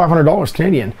 $400 or $500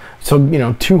 Canadian. So, you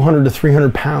know, 200 to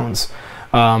 300 pounds.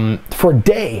 For a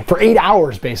day, for 8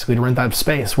 hours basically to rent that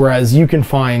space. Whereas you can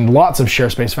find lots of share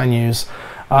space venues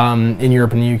in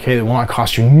Europe and the UK that will not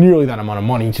cost you nearly that amount of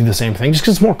money to do the same thing, just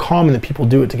because it's more common that people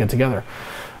do it to get together.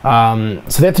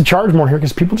 So they have to charge more here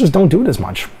because people just don't do it as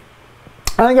much.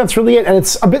 I think that's really it, and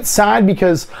it's a bit sad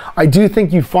because I do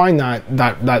think you find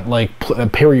that like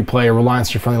pay where you play or reliance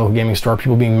on your friendly local gaming store,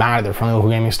 people being mad at their friendly local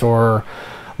gaming store,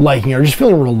 liking it, or just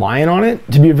feeling reliant on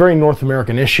it to be a very North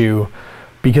American issue,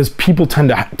 because people tend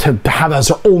to have that as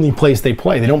their only place they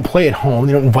play. They don't play at home.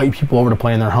 They don't invite people over to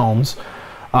play in their homes,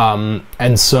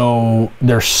 and so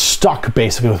they're stuck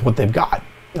basically with what they've got.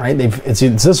 Right? It's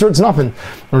this or it's nothing.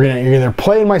 You're gonna either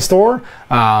play in my store,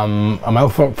 my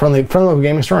friendly local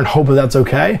gaming store, and hope that that's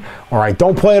okay, or I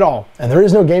don't play at all. And there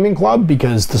is no gaming club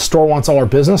because the store wants all our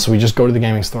business, so we just go to the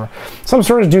gaming store. Some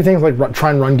stores do things like try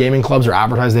and run gaming clubs or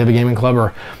advertise they have a gaming club,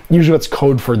 or usually it's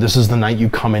code for this is the night you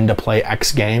come in to play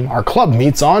X game. Our club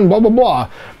meets on blah blah blah.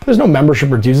 But there's no membership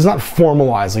or dues. It's not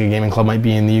formalized like a gaming club might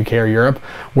be in the UK or Europe,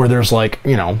 where there's like,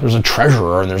 you know, there's a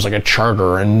treasurer and there's like a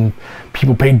charter and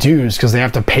people pay dues because they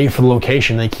have to pay for the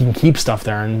location. They can keep stuff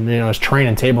there, and you know, there's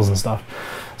training tables and stuff.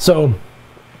 So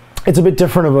it's a bit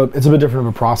different of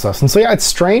a process. And so yeah, it's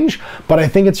strange, but I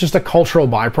think it's just a cultural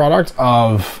byproduct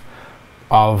of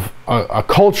a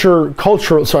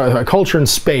culture and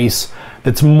space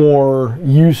that's more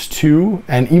used to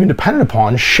and even dependent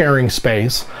upon sharing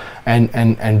space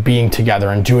and being together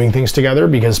and doing things together,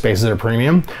 because spaces are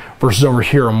premium, versus over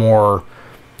here a more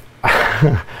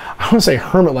I don't want to say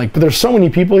hermit-like, but there's so many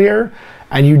people here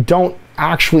and you don't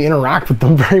actually interact with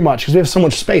them very much because we have so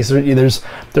much space.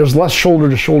 There's less shoulder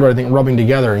to shoulder, I think, rubbing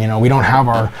together. You know, we don't have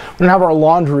our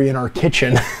laundry in our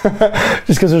kitchen just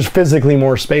because there's physically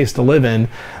more space to live in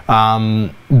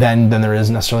than there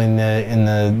is necessarily in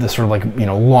the sort of like, you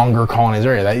know, longer colonized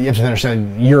area. That you have to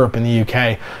understand that Europe and the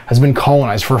UK has been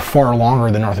colonized for far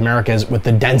longer than North America is, with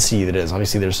the density that is.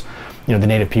 Obviously, there's, you know, the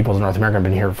native peoples in North America have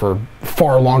been here for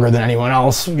far longer than anyone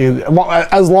else.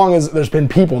 As long as there's been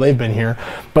people, they've been here.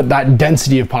 But that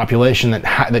density of population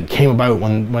that came about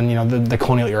when you know the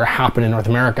colonial era happened in North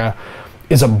America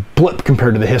is a blip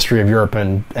compared to the history of Europe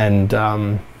and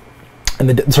the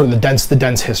sort of the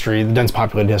dense history, the dense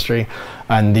populated history,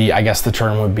 and I guess the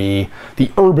term would be the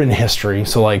urban history.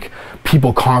 So like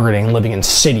people congregating and living in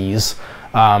cities.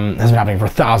 Has been happening for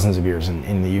thousands of years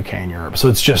in the UK and Europe. So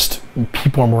it's just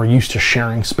people are more used to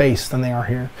sharing space than they are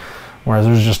here. Whereas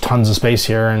there's just tons of space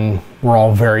here and we're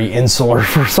all very insular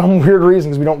for some weird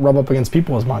reason because we don't rub up against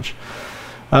people as much.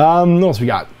 What else we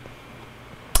got?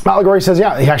 Malagori says,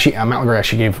 yeah, Malagori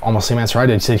actually gave almost the same answer I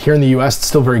did. He said, here in the US, it's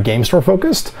still very game store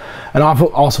focused, and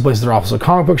also places their office of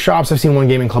comic book shops. I've seen one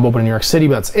gaming club open in New York City,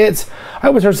 but that's it. I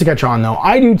hope it starts to catch on though.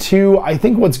 I do too. I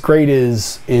think what's great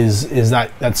is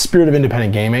that spirit of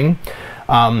independent gaming.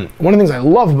 One of the things I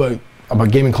love about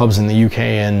gaming clubs in the UK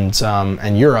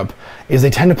and Europe is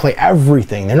they tend to play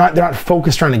everything. They're not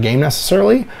focused around a game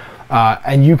necessarily.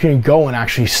 And you can go and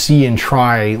actually see and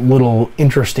try little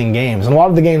interesting games. And a lot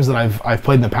of the games that I've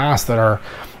played in the past that are,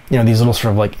 you know, these little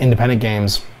sort of like independent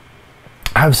games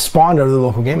have spawned out of the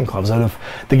local gaming clubs, out of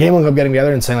the gaming club getting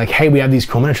together and saying like, hey, we have these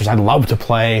cool miniatures. I'd love to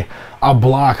play a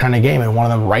blah kind of game. And one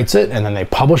of them writes it and then they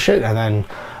publish it and then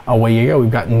away you go. We've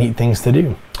got neat things to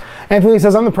do. Anthony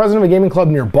says, I'm the president of a gaming club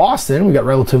near Boston. We got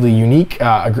relatively unique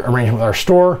arrangement with our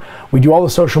store. We do all the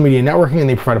social media networking and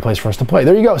they provide a place for us to play.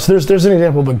 There you go. So there's an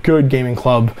example of a good gaming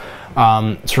club,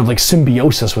 sort of like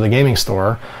symbiosis with a gaming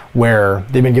store where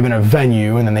they've been given a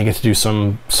venue and then they get to do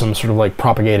some sort of like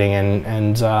propagating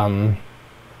and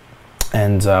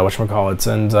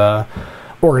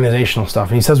organizational stuff.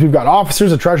 And he says, we've got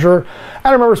officers, a treasurer, and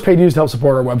our members pay dues to help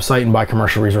support our website and buy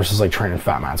commercial resources like Train and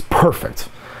Fat Mats. Perfect.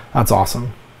 That's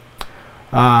awesome.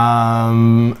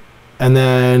 And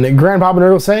then Grandpapa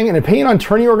Nurgle saying, an opinion on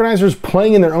tourney organizers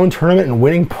playing in their own tournament and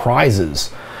winning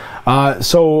prizes.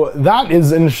 So that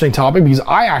is an interesting topic because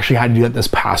I actually had to do that this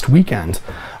past weekend.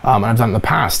 And I've done it in the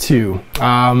past too.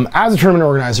 As a tournament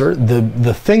organizer,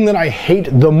 the thing that I hate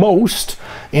the most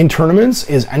in tournaments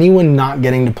is anyone not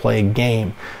getting to play a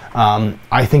game.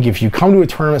 I think if you come to a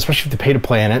tournament, especially if you pay to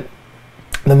play in it,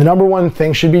 then the number one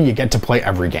thing should be you get to play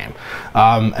every game.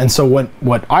 And so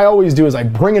what I always do is I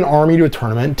bring an army to a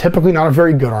tournament, typically not a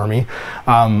very good army.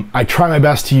 I try my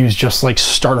best to use just like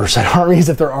starter set armies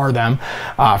if there are them.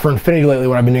 For Infinity lately,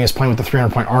 what I've been doing is playing with the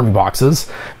 300-point army boxes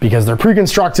because they're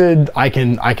pre-constructed. I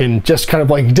can just kind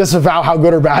of like disavow how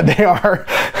good or bad they are.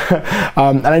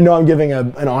 And I know I'm giving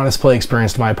an honest play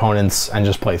experience to my opponents and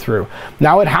just play through.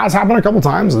 Now it has happened a couple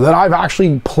times that I've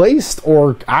actually placed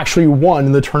or actually won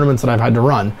in the tournaments that I've had to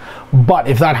run. But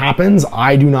if that happens,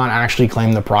 I do not actually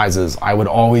claim the prizes. I would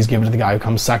always give it to the guy who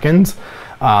comes second.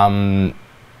 And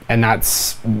and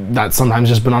that's sometimes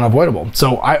just been unavoidable.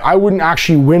 So I wouldn't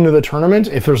actually win the tournament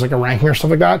if there's like a ranking or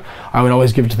stuff like that. I would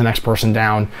always give it to the next person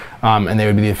down, and they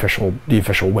would be the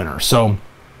official winner. So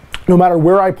no matter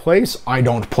where I place, I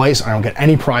don't get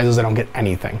any prizes, I don't get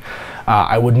anything.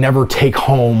 I would never take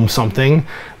home something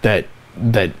that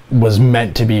was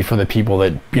meant to be for the people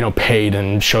that, you know, paid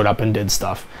and showed up and did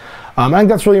stuff. I think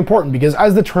that's really important, because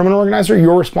as the tournament organizer,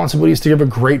 your responsibility is to give a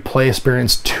great play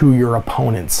experience to your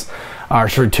opponents, or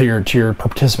sorry, to your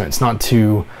participants, not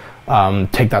to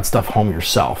take that stuff home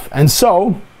yourself. And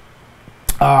so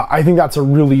I think that's a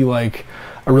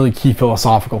really key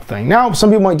philosophical thing. Now,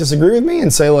 some people might disagree with me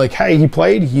and say like, hey, he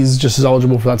played, he's just as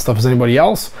eligible for that stuff as anybody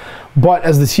else. But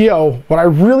as the TO, what I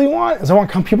really want is I want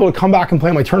people to come back and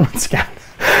play my tournaments again.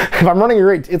 If I'm running a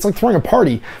rate, it's like throwing a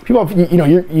party. People, you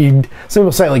know, some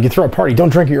people say like, you throw a party, don't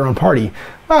drink at your own party.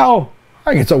 Well,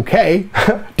 I think it's okay.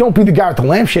 Don't be the guy with the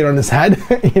lampshade on his head.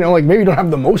 You know, like maybe don't have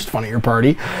the most fun at your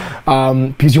party,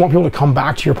 because you want people to come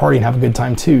back to your party and have a good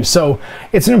time too. So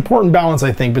it's an important balance,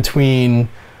 I think, between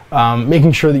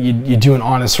making sure that you do an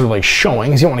honest sort of like showing,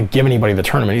 because you don't want to give anybody the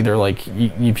tournament either. Like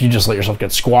if you just let yourself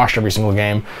get squashed every single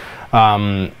game,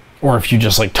 or if you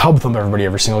just like tub thump everybody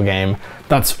every single game,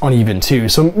 that's uneven too.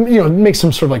 So, you know, make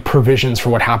some sort of like provisions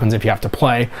for what happens if you have to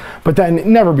play, but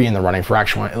then never be in the running for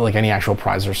any actual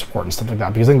prize or support and stuff like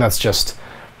that, because I think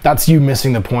that's you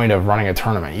missing the point of running a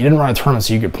tournament. You didn't run a tournament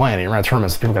so you could play in it. You ran a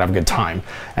tournament so people could have a good time,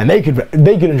 and they could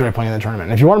enjoy playing in the tournament.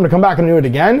 And if you want them to come back and do it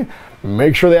again,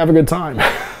 make sure they have a good time.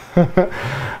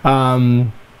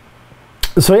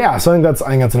 So yeah, so I think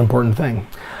that's an important thing.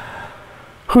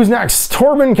 Who's next?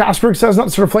 Torben Kasperg says, not to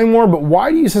sort of play more, but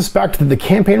why do you suspect that the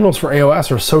campaign rules for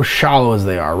AOS are so shallow as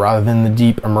they are, rather than the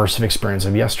deep immersive experience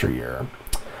of yesteryear?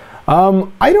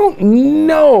 I don't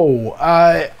know.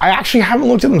 I actually haven't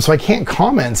looked at them, so I can't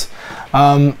comment.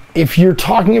 If you're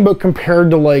talking about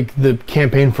compared to like the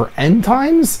campaign for End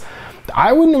Times,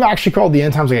 I wouldn't have actually called the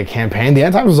End Times like a campaign. The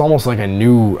End Times was almost like a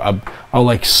new,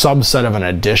 like subset of an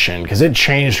edition, because it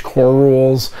changed core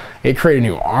rules, it created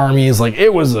new armies. Like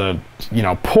it was a, you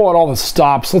know, pull out all the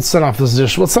stops. Let's send off this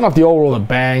edition. Let's send off the old rule with a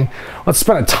bang. Let's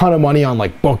spend a ton of money on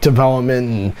like book development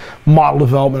and model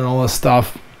development and all this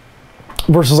stuff.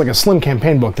 Versus like a slim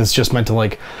campaign book that's just meant to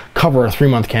like cover a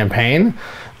 3-month campaign.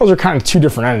 Those are kind of two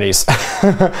different entities.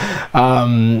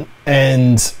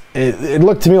 And it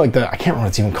looked to me like I can't remember what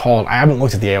it's even called. I haven't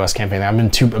looked at the AOS campaign. I've been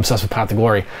too obsessed with Path to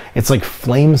Glory. It's like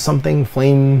Flame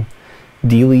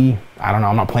Dealy. I don't know.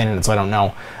 I'm not playing it, so I don't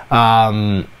know.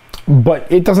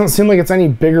 But it doesn't seem like it's any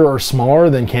bigger or smaller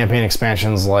than campaign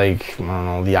expansions like, I don't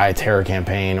know, the Eye of Terror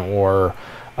campaign, or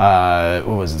what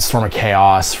was it, Storm of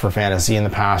Chaos for fantasy in the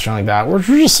past, or anything like that, which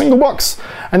were just single books.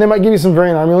 And they might give you some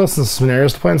variant army lists and some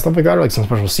scenarios to play and stuff like that, or like some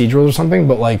special siege rules or something,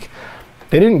 but like,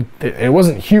 it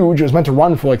wasn't huge. It was meant to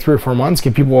run for like 3 or 4 months,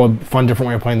 give people a fun, different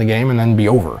way of playing the game, and then be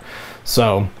over.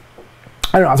 So,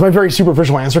 I don't know, it's my very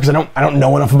superficial answer, because I don't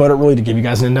know enough about it really to give you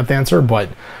guys an in-depth answer, but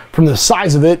from the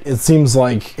size of it, it seems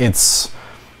like it's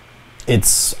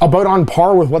about on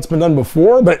par with what's been done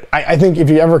before. But I think if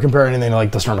you ever compare anything to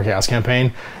like the Storm of Chaos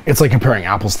campaign, it's like comparing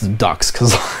apples to ducks,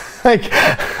 because like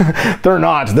they're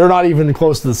not even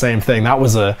close to the same thing. That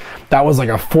was like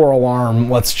a 4-alarm,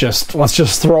 let's just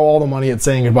throw all the money at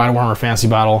saying goodbye to Warhammer Fantasy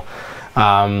Battle,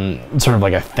 sort of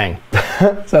like a thing.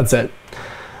 So that's it.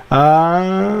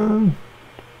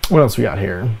 What else we got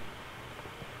here?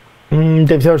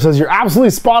 Dave Taylor says, you're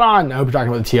absolutely spot on. I hope you're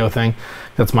talking about the TO thing.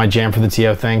 That's my jam for the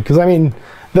TO thing. Because I mean,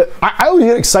 I always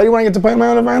get excited when I get to play my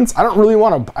own events. I don't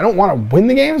want to win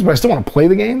the games, but I still want to play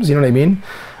the games. You know what I mean?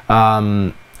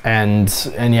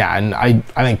 And yeah, and I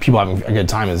think people having a good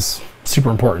time is super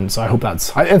important. So I hope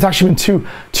it's actually been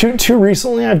two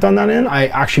recently I've done that in. I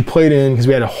actually played in, because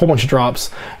we had a whole bunch of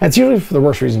drops. And it's usually for the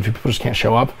worst reason, people just can't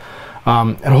show up.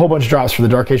 And a whole bunch of drops for the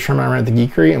Dark Age tournament I ran at the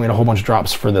Geekery, and we had a whole bunch of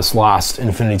drops for this last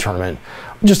Infinity tournament,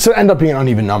 just to end up being an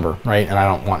uneven number, right? And I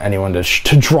don't want anyone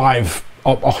to drive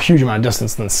a huge amount of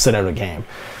distance and then sit out a game.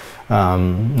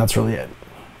 That's really it.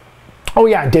 Oh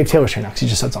yeah, Dave Taylor's here next. He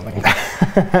just said something.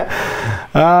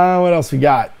 What else we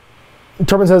got?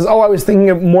 Turbin says, oh, I was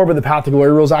thinking more about the Path to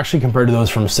Glory rules actually compared to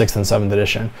those from 6th and 7th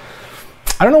edition.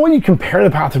 I don't know what you compare the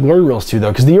Path to Glory rules to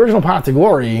though, because the original Path to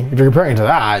Glory, if you're comparing it to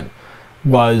that,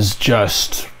 was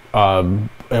just it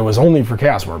was only for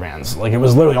Chaos Warbands. Like it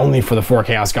was literally only for the 4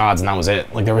 Chaos Gods, and that was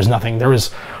it. Like there was nothing. There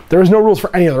was no rules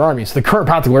for any other armies. The current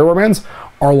Path to Glory Warbands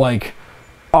are like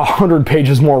 100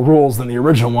 pages more rules than the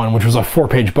original one, which was a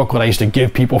 4-page booklet I used to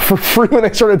give people for free when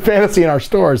they started Fantasy in our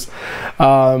stores.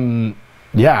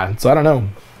 Yeah, so I don't know.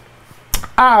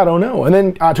 I don't know. And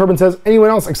then Torben says, anyone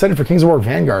else excited for Kings of War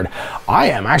Vanguard? I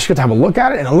am. I actually got to have a look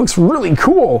at it, and it looks really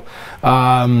cool.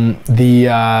 Yeah,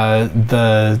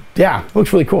 it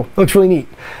looks really cool. It looks really neat.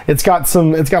 It's got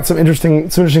some interesting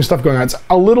stuff going on. It's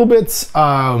a little bit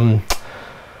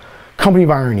Company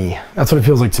of Irony. That's what it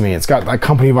feels like to me. It's got that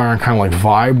Company of Iron kind of like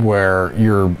vibe where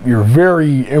you're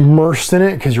very immersed in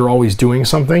it because you're always doing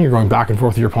something. You're going back and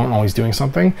forth with your opponent, always doing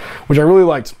something, which I really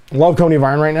liked. Love Company of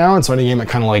Iron right now, and so any game that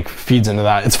kind of like feeds into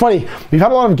that. It's funny, we've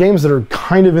had a lot of games that are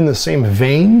kind of in the same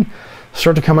vein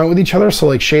start to come out with each other. So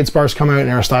like Shadespar's come out and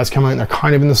Aristide's come out, and they're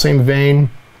kind of in the same vein.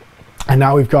 And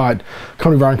now we've got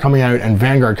Company of Iron coming out and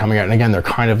Vanguard coming out, and again, they're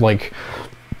kind of like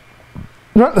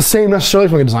not the same necessarily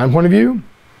from a design point of view,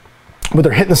 but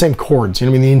they're hitting the same chords. You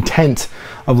know what I mean? The intent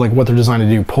of like what they're designed to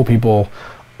do, pull people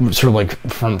sort of like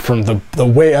from the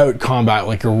way out combat,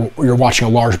 like you're watching a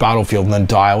large battlefield, and then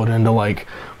dial it into like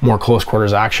more close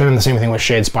quarters action. And the same thing with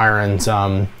Shadespire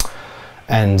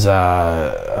and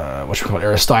what you call it,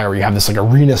 Aristide, where you have this like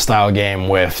arena style game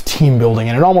with team building,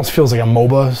 and it almost feels like a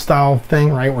MOBA style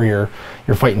thing, right? Where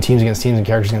you're fighting teams against teams and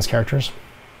characters against characters.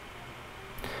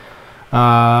 What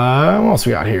else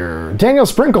we got here? Daniel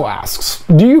Sprinkle asks,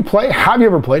 have you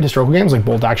ever played historical games like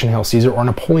Bolt Action, Hail Caesar, or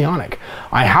Napoleonic?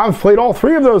 I have played all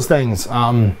three of those things.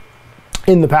 In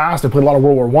the past, I played a lot of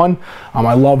World War I.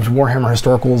 I loved Warhammer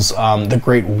Historical's The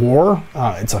Great War.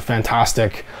 It's a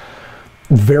fantastic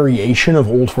variation of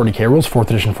old 40k rules, 4th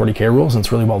edition 40k rules, and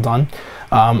it's really well done.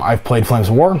 I've played Flames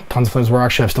of War, tons of Flames of War.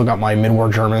 Actually, I've still got my mid-war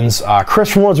Germans.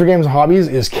 Chris from Lords of Games and Hobbies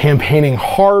is campaigning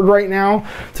hard right now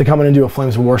to come in and do a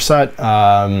Flames of War set.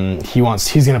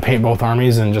 He's going to paint both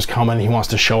armies and just come in. He wants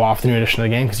to show off the new edition of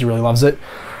the game because he really loves it.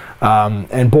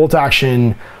 And Bolt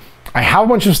Action, I have a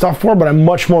bunch of stuff for, but I'm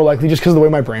much more likely, just because of the way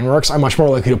my brain works, I'm much more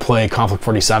likely to play Conflict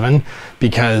 47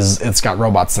 because it's got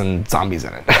robots and zombies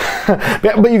in it.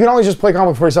 But you can always just play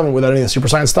Conflict 47 without any of the super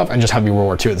science stuff and just have your World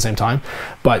War II at the same time.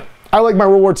 But I like my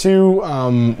World War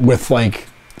II with like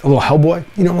a little Hellboy,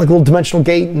 you know, like a little dimensional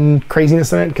gate and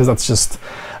craziness in it, because that's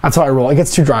how I roll. It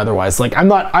gets too dry otherwise. Like I'm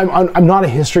not a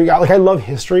history guy. Like I love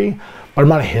history, but I'm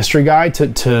not a history guy.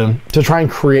 To try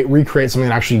and recreate something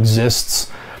that actually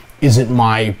exists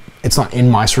it's not in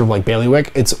my sort of like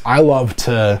bailiwick. I love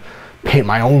to paint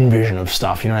my own vision of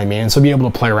stuff, you know what I mean? And so being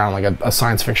able to play around like a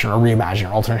science fiction or reimagine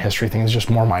or alternate history thing is just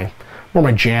more my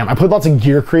jam. I played lots of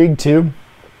Gear Krieg too,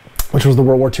 which was the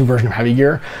World War II version of Heavy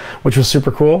Gear, which was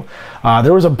super cool.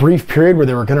 There was a brief period where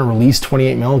they were going to release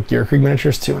 28mm Gear Krieg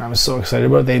miniatures too, and I was so excited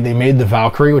about it. They made the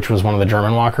Valkyrie, which was one of the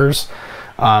German walkers,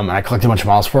 and I collected a bunch of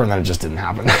models for it, and then it just didn't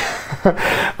happen.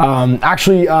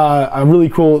 Actually, a really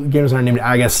cool game designer named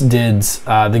Agus did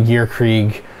the Gear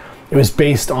Krieg. It was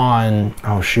based on,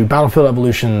 Battlefield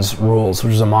Evolution's rules,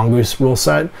 which is a Mongoose rule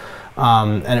set.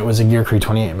 And it was a Gear Krieg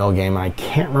 28mm game, and I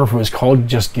can't remember if it was called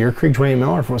just Gear Krieg 28mm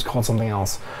or if it was called something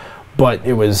else. But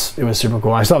it was super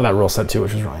cool. I still have that rule set too,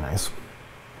 which was really nice.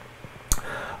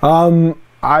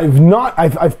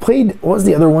 I've played, what was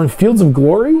the other one? Fields of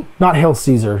Glory? Not Hail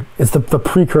Caesar. It's the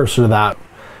precursor to that,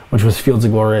 which was Fields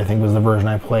of Glory, I think was the version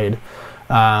I played.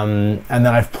 And then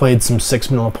I've played some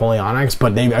 6mm Napoleonics,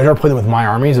 but I never played them with my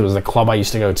armies. It was the club I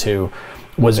used to go to.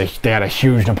 They had a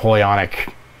huge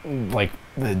Napoleonic like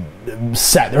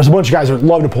set. There's a bunch of guys that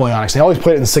love Napoleonics. They always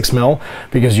played it in 6mm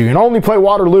because you can only play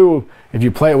Waterloo if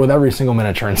you play it with every single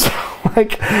miniature. And so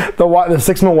like the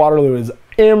 6mm Waterloo is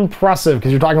impressive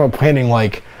because you're talking about painting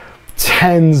like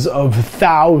tens of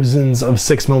thousands of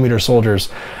 6mm soldiers,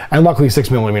 and luckily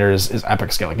 6mm is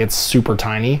epic scale. Like it's super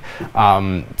tiny,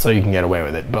 so you can get away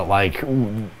with it. But like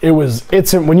when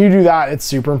you do that, it's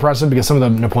super impressive because some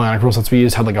of the Napoleonic rule sets we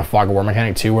used had like a fog of war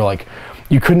mechanic too, where like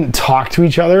you couldn't talk to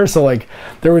each other. So like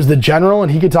there was the general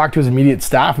and he could talk to his immediate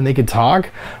staff and they could talk,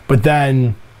 but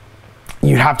then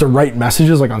you have to write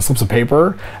messages like on slips of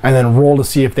paper and then roll to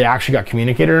see if they actually got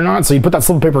communicated or not. So you put that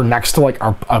slip of paper next to like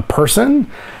a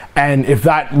person, and if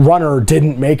that runner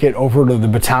didn't make it over to the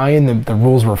battalion the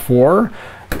rules were for,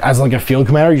 as like a field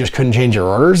commander, you just couldn't change your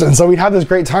orders. And so we'd have this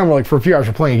great time where like for a few hours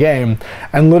we're playing a game,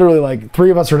 and literally like 3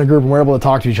 of us are in a group and we're able to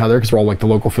talk to each other because we're all like the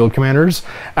local field commanders.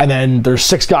 And then there's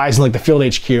 6 guys in like the field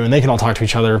HQ and they can all talk to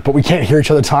each other, but we can't hear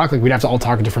each other talk. Like we'd have to all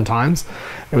talk at different times.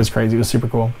 It was crazy. It was super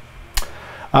cool.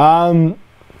 Anthony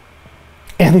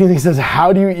says,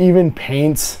 how do you even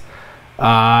paint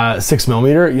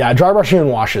 6mm? Yeah, dry brushing and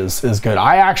washes is good.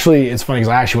 It's funny because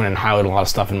I actually went and highlighted a lot of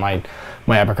stuff in my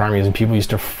Epic armies and people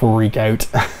used to freak out.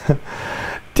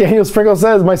 Daniel Sprinkle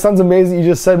says, my son's amazed that you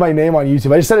just said my name on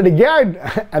YouTube. I just said it again,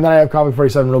 and then I have Conflict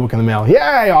 47 Rulebook in the mail.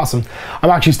 Yay, awesome.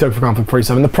 I'm actually stoked for Conflict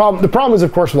 47. The problem is,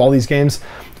 of course, with all these games,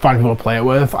 finding people to play it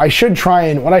with. What I should try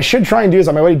and do is,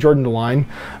 on my buddy Jordan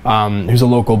DeLine, who's a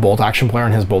local bolt action player,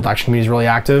 and his bolt action community is really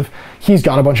active. He's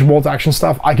got a bunch of bolt action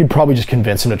stuff. I could probably just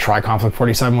convince him to try Conflict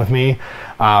 47 with me,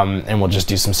 and we'll just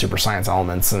do some super science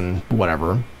elements and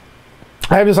whatever.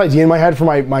 I have this idea in my head for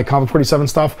my Conflict 47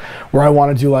 stuff where I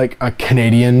want to do like a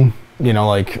Canadian, you know,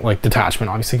 like detachment,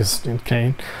 obviously, because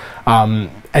Canadian,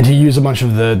 and to use a bunch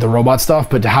of the robot stuff,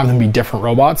 but to have them be different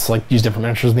robots, like use different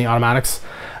miniatures in the automatics,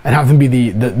 and have them be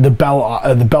the Bell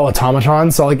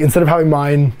automatons. So like, instead of having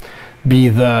mine be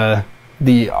the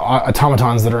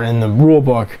automatons that are in the rule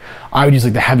book, I would use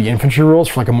like the heavy infantry rules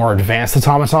for like a more advanced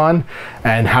automaton,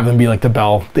 and have them be like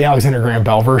the Alexander Graham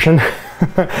Bell version.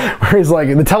 Whereas like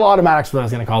the teleautomatics, what I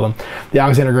was going to call them, the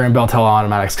Alexander Graham Bell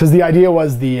teleautomatics, because the idea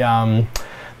was the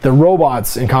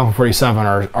robots in Conflict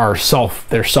 47 are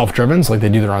self-driven, so like they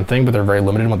do their own thing, but they're very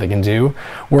limited in what they can do.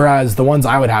 Whereas the ones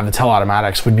I would have, the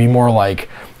teleautomatics, would be more like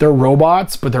they're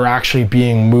robots, but they're actually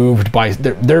being moved by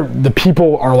the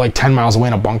people are like 10 miles away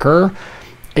in a bunker,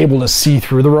 able to see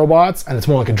through the robots, and it's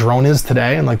more like a drone is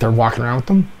today, and like they're walking around with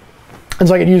them. And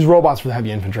so I could use robots for the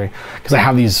heavy infantry, because I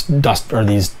have these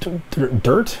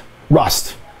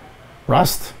rust.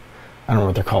 I don't know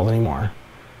what they're called anymore.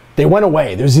 They went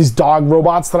away. There's these dog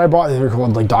robots that I bought. They were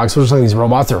called like dog soldiers, like these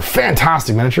robots. They're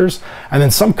fantastic miniatures. And then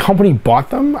some company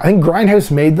bought them. I think Grindhouse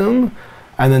made them,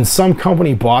 and then some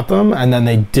company bought them, and then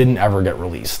they didn't ever get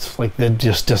released. Like they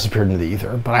just disappeared into the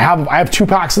ether. But I have 2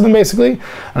 packs of them basically,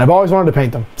 and I've always wanted to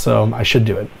paint them, so I should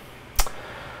do it.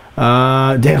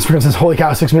 Daniel Sprinkle says, holy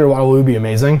cow, 6mm Waterloo would be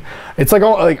amazing. It's like,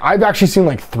 I've actually seen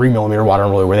like 3mm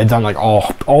Waterloo where they've done like all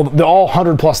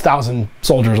 100,000+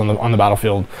 soldiers on the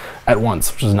battlefield at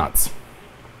once, which is nuts.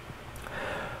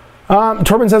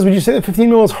 Torben says, would you say that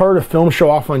 15mm is harder to film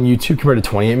show off on YouTube compared to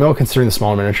 28mm, considering the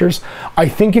smaller miniatures? I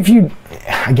think if you,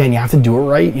 again, you have to do it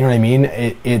right, you know what I mean?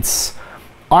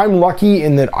 I'm lucky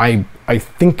in that I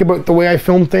think about the way I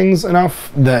film things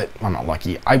enough that, I'm not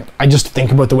lucky, I just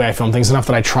think about the way I film things enough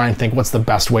that I try and think what's the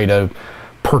best way to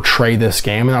portray this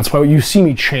game, and that's why you see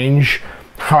me change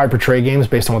how I portray games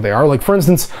based on what they are. Like for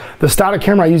instance, the static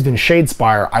camera I used in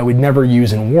Shadespire, I would never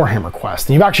use in Warhammer Quest.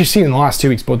 And you've actually seen in the last 2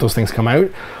 weeks both those things come out.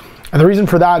 And the reason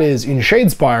for that is in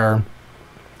Shadespire,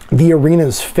 the arena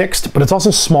is fixed, but it's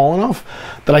also small enough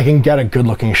that I can get a good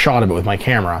looking shot of it with my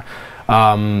camera.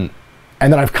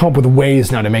 And then I've come up with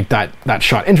ways now to make that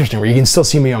shot interesting, where you can still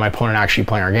see me and my opponent actually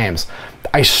playing our games.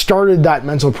 I started that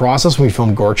mental process when we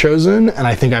filmed Gore Chosen, and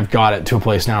I think I've got it to a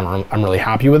place now where I'm really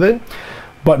happy with it.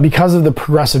 But because of the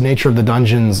progressive nature of the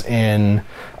dungeons in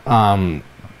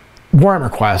Warhammer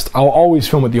Quest, I'll always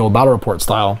film with the old battle report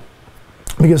style,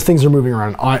 because things are moving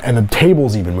around, and the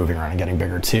table's even moving around and getting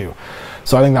bigger too.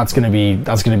 So I think that's gonna be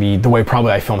the way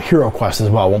probably I film Hero Quest as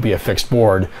well. It won't be a fixed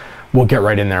board. We'll get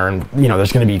right in there, and you know,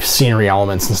 there's going to be scenery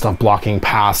elements and stuff blocking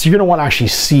paths. You're going to want to actually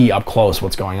see up close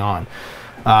what's going on.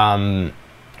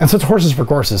 And so it's horses for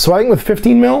courses. So I think with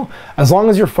 15mm, as long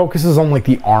as your focus is on like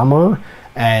the armor,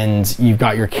 and you've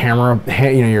got your camera,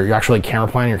 you know, you're actually camera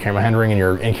planning, your camera rendering, and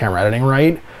your in-camera editing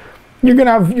right, you're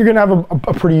gonna have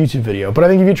a pretty YouTube video. But I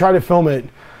think if you try to film it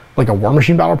like a War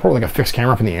Machine battle report, like a fixed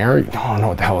camera up in the air, you don't know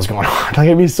what the hell is going on. I think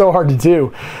it'd be so hard to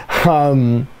do.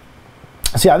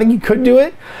 So yeah, I think you could do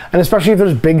it, and especially if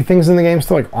there's big things in the game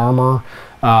still, like armor,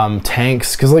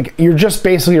 tanks, because like you're just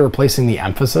basically replacing the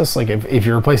emphasis. Like if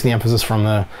you're replacing the emphasis from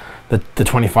the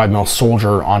 25mm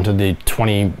soldier onto the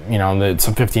 20, you know,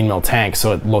 some 15mm tank,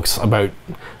 so it looks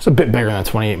it's a bit bigger than a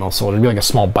 28mm soldier. It'd be like a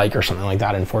small bike or something like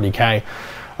that in 40K.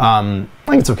 I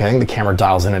think it's okay. I think the camera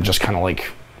dials in, it just kind of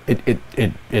like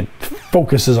it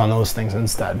focuses on those things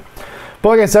instead. But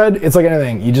like I said, it's like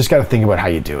anything, you just got to think about how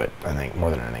you do it, I think, more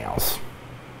than anything else.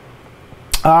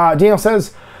 Daniel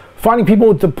says, finding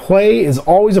people to play is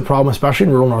always a problem, especially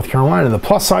in rural North Carolina. The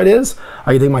plus side is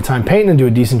I can take my time painting and do a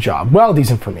decent job. Well,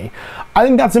 decent for me. I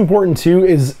think that's important too,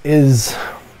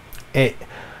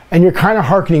 and you're kind of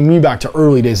hearkening me back to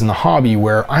early days in the hobby,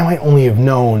 where I might only have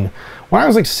known, when I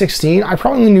was like 16, I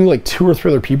probably only knew like 2 or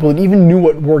 3 other people that even knew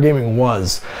what wargaming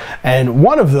was. And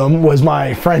one of them was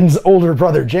my friend's older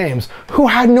brother, James, who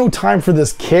had no time for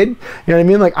this kid. You know what I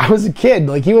mean? Like, I was a kid.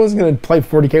 Like, he wasn't going to play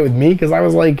 40K with me because I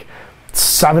was like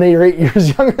 7, 8, or 8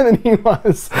 years younger than he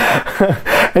was.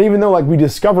 And even though like we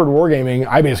discovered wargaming,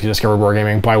 I basically discovered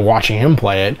wargaming by watching him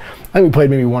play it. I think we played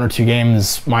maybe 1 or 2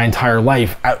 games my entire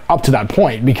life up to that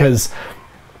point, because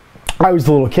I was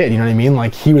the little kid, you know what I mean?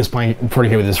 Like, he was playing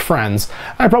 40K with his friends.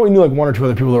 I probably knew like 1 or 2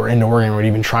 other people that were into wargaming would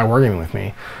even try wargaming with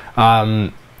me.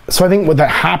 so I think what that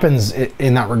happens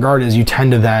in that regard is you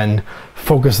tend to then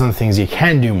focus on the things you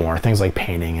can do more, things like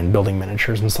painting and building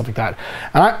miniatures and stuff like that.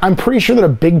 And I'm pretty sure that a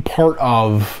big part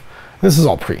of, this is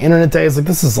all pre-internet days,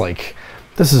 like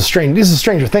this is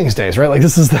Stranger Things days, right? Like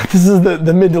this is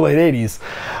the mid to late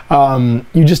 80s.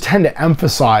 You just tend to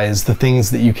emphasize the things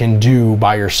that you can do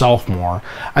by yourself more.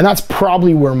 And that's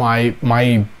probably where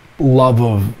my love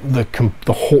of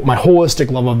my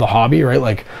holistic love of the hobby, right?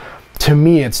 Like to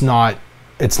me,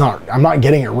 I'm not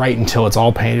getting it right until it's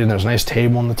all painted and there's a nice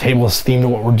table and the table is themed to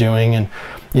what we're doing, and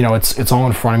you know, it's all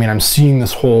in front of me and I'm seeing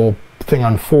this whole thing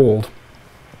unfold.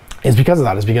 Is because of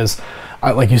that. Is because,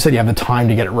 like you said, you have the time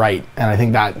to get it right, and I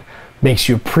think that makes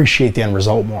you appreciate the end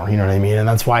result more. You know what I mean? And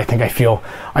that's why I think I feel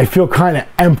kind of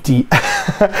empty.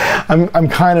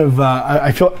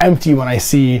 I feel empty when I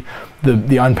see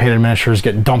the unpainted miniatures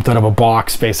get dumped out of a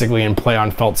box basically and play on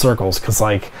felt circles, because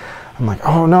like I'm like,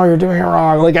 oh no, you're doing it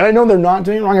wrong. Like, and I know they're not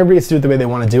doing it wrong. Everybody gets to do it the way they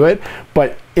want to do it,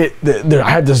 but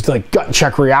I had this like gut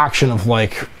check reaction of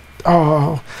like,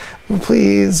 oh,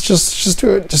 please just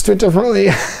do it differently.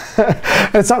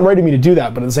 And it's not right of me to do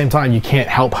that, but at the same time, you can't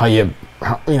help how you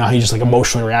just like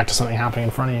emotionally react to something happening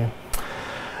in front of you.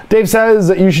 Dave says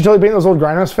that you should totally paint those old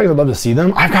grindhouse figs. I'd love to see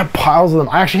them. I've got piles of them.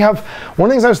 I actually have, one of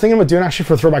the things I was thinking about doing actually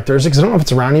for Throwback Thursday, because I don't know if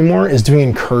it's around anymore, is doing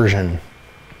Incursion.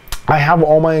 I have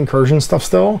all my Incursion stuff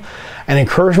still, and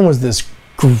Incursion was this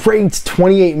great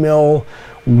 28 mil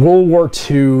World War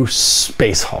II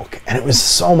Space Hulk, and it was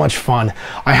so much fun.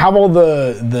 I have all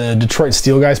the Detroit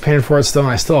Steel guys painted for it still,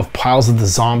 and I still have piles of the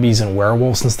zombies and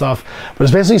werewolves and stuff, but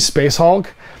it's basically Space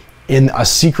Hulk in a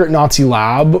secret Nazi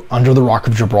lab under the Rock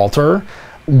of Gibraltar,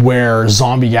 where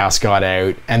zombie gas got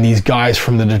out, and these guys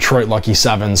from the Detroit Lucky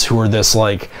Sevens, who are this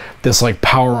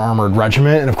power armored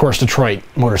regiment, and of course Detroit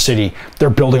Motor City, they're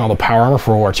building all the power armor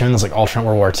for World War II, and this like alternate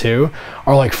World War II,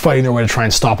 are like fighting their way to try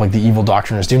and stop like the evil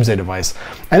Doctriner's doomsday device.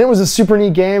 And it was a super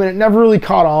neat game, and it never really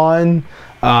caught on.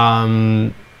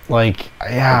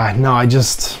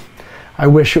 I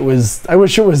wish it was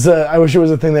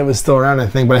a thing that was still around, I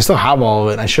think, but I still have all of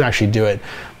it and I should actually do it.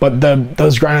 But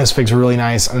those grindhouse figs were really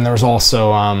nice, and there was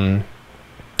also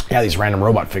these random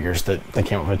robot figures that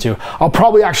came up with it too. I'll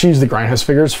probably actually use the grindhouse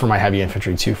figures for my heavy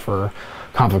infantry too for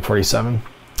Conflict 47.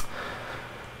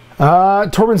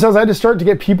 Torben says, I had to start to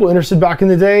get people interested back in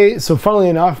the day. So funnily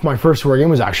enough, my first war game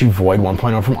was actually Void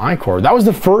 1.0 from iCore. That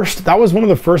was one of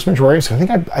the first major war games. I think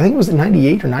it was in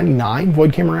 98 or 99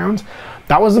 Void came around.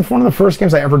 That was one of the first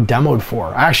games I ever demoed for.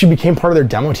 I actually became part of their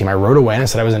demo team. I wrote away and I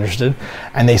said I was interested,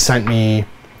 and they sent me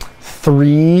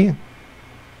 3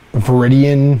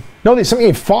 Viridian, no, they sent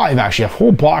me 5 actually, a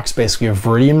whole box basically of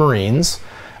Viridian Marines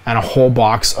and a whole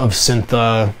box of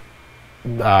Syntha,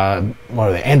 what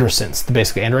are they, Androsynths, the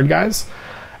basically Android guys.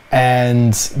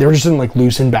 And they were just in like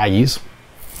loose in baggies.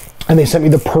 And they sent me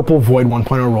the purple Void 1.0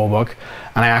 rulebook,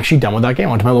 and I actually demoed that game.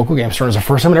 I went to my local game store. It was the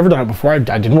first time I'd ever done it before. I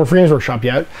didn't work for Games Workshop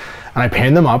yet, and I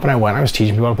painted them up, and I was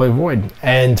teaching people how to play Void.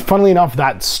 And funnily enough,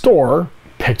 that store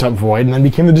picked up Void and then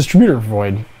became the distributor of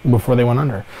Void before they went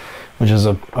under, which is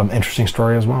an interesting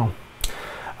story as well.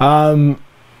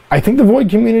 I think the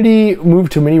Void community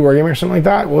moved to Mini Wargaming or something like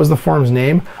that. What was the forum's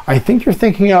name? I think you're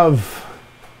thinking of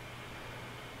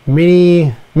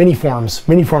Mini Forums.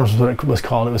 Mini Forums was what it was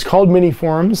called. It was called Mini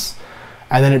Forums,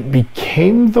 and then it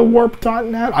became the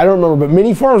Warp.net. I don't remember, but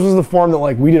Mini Forums was the forum that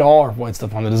like we did all our Void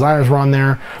stuff on. The designers were on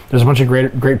there. There's a bunch of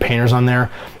great painters on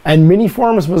there, and Mini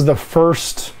Forums was the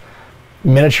first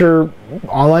miniature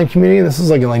online community. This is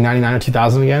like in like 99 or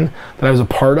 2000 again that I was a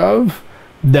part of.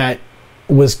 That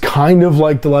was kind of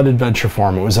like the Let Adventure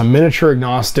forum. It was a miniature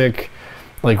agnostic.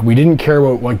 Like we didn't care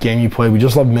about what game you played. We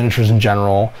just loved miniatures in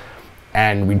general.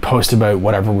 And we'd post about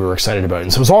whatever we were excited about.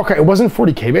 And so it wasn't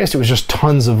 40K based, it was just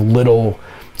tons of little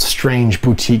strange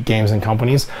boutique games and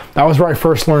companies. That was where I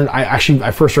first learned,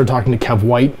 I first started talking to Kev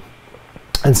White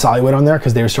and Sally White on there,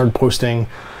 because they started posting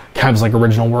Kev's like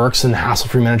original works, and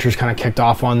Hassle-Free Miniatures kind of kicked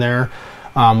off on there.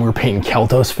 We were painting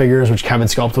Keltos figures, which Kevin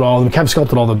sculpted all. Kev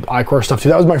sculpted all the iCore stuff too.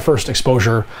 That was my first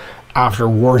exposure after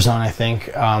Warzone, I think,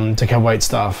 to Kev White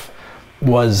stuff.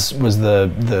 Was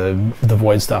the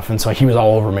Void stuff, and so he was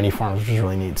all over Mini Forums, which was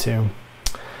really neat too.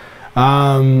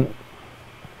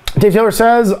 Dave Taylor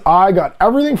says, I got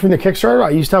everything from the Kickstarter. I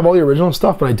used to have all the original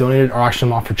stuff, but I donated or auctioned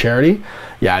them off for charity.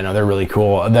 Yeah, I know, they're really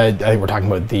cool. I think we're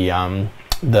talking about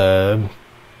the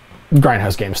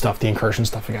Grindhouse game stuff, the Incursion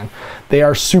stuff again. They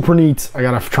are super neat. I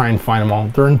gotta try and find them all.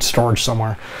 They're in storage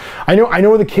somewhere. I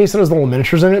know the case that has the little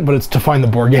miniatures in it, but it's to find the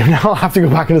board game now. I'll have to go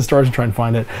back into storage and try and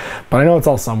find it. But I know it's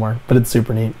all somewhere, but it's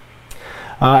super neat.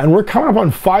 And we're coming up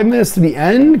on 5 minutes to the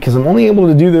end, because I'm only able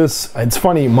to do this. It's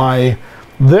funny, my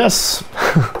This,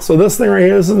 so this thing right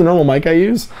here, this is the normal mic I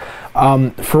use.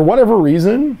 For whatever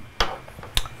reason,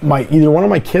 either one of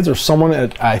my kids or someone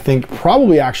at, I think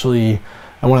probably actually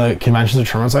at one of the conventions or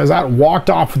tournaments I was at,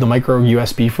 walked off with the micro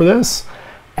USB for this,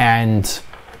 and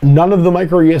none of the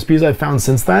micro USBs I've found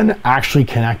since then actually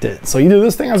connect it. So either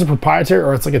this thing has a proprietary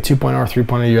or it's like a 2.0 or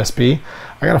 3.0 USB.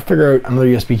 I gotta figure out another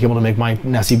USB cable to make my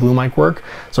Nessie Blue mic work.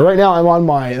 So right now I'm on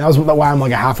my, that was why I'm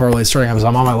like a half hour late starting, because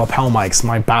I'm on my lapel mics,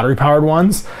 my battery powered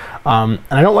ones. And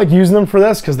I don't like using them for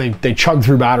this because they chug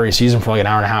through batteries. So use them for like an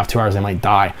hour and a half, 2 hours, they might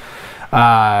die.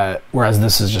 Whereas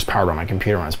this is just powered on my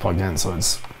computer when it's plugged in, so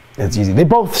it's easy. They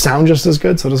both sound just as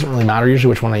good, so it doesn't really matter usually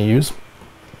which one I use.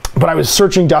 But I was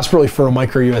searching desperately for a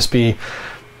micro USB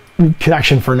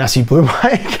connection for Nessie Blue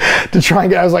mic to try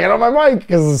and get, I was like, I don't have my mic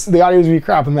because the audio was gonna be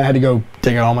crap, and then I had to go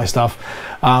dig out all my stuff.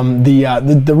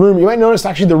 The room, you might notice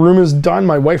actually the room is done.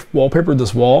 My wife wallpapered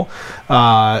this wall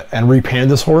and repainted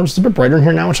this whole room. So it's a bit brighter in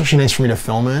here now, which is actually nice for me to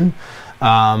film in.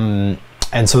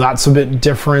 And so that's a bit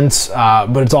different,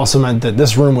 but it's also meant that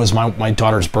this room was my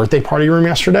daughter's birthday party room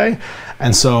yesterday.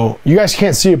 And so you guys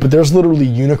can't see it, but there's literally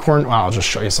unicorn, well, I'll just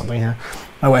show you something here.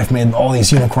 My wife made all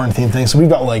these unicorn themed things. So we've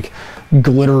got like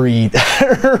glittery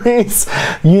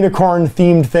unicorn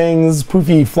themed things,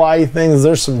 poofy fly things.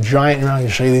 There's some giant, I'm gonna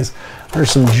show you these.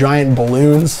 There's some giant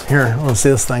balloons. Here, let's see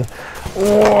this thing.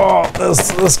 Whoa,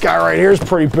 this guy right here is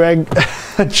pretty big.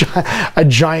 A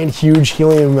giant, huge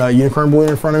helium unicorn balloon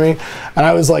in front of me. And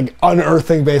I was like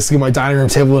unearthing basically my dining room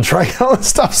table to try and get all this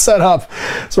stuff set up.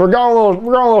 So we're going a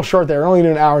little short there. We're only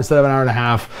doing an hour instead of an hour and a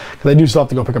half, because I do still have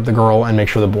to go pick up the girl and make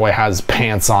sure the boy has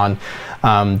pants on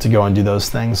to go and do those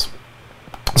things.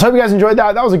 So I hope you guys enjoyed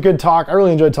that. That was a good talk. I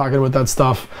really enjoyed talking about that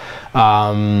stuff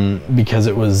because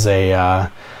it was a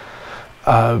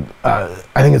I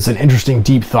think it's an interesting,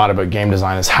 deep thought about game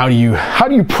design. Is how do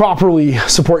you properly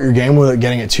support your game without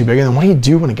getting it too big, and then what do you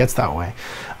do when it gets that way?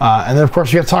 And then of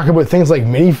course we have to talk about things like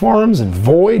mini forums and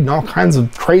Void and all kinds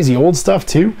of crazy old stuff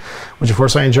too, which of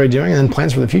course I enjoy doing, and then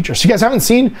plans for the future. So you guys haven't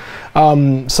seen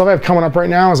stuff I have coming up right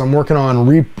now is I'm working on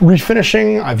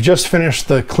refinishing. I've just finished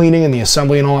the cleaning and the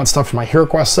assembly and all that stuff for my Hero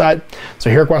Quest set. So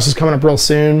Hero Quest is coming up real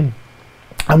soon.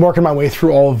 I'm working my way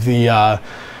through all of the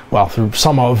well, through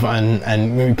some of,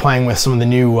 and maybe playing with some of the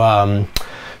new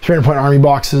 300-point army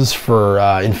boxes for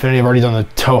Infinity. I've already done the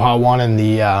Toha one and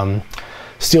the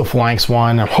Steel Phalanx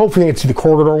one. I'm hoping to get to the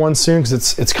Corridor one soon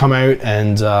because it's come out,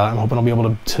 and I'm hoping I'll be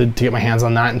able to get my hands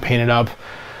on that and paint it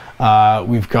up.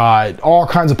 We've got all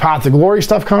kinds of Path to Glory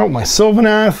stuff coming up with my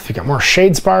Sylvaneth. We've got more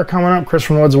Shadespire coming up. Chris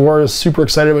from Lords of War is super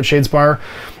excited about Shadespire.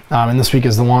 And this week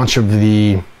is the launch of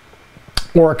the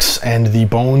Orcs and the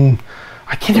Bone...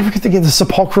 I can't ever get the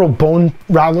Sepulchral Bone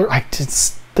Rattler.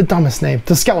 It's the dumbest name.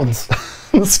 The Skeletons.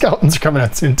 The Skeletons are coming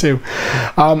out soon too.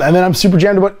 And then I'm super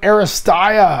jammed about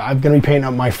Aristia. I'm going to be painting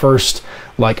up my first,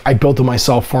 like, I built it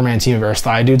myself 4-man team of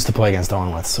Aristia dudes to play against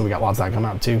Owen with. So we got lots of that coming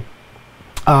up too.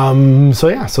 So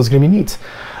yeah, so it's going to be neat.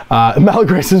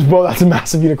 Malagrace says, whoa, that's a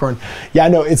massive unicorn. Yeah,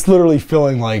 no, it's literally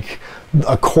filling like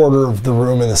a quarter of the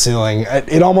room in the ceiling.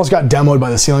 It almost got demoed by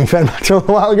the ceiling fan back a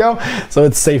little while ago, so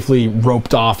it's safely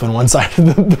roped off on one side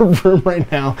of the room right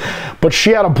now. But she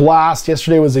had a blast.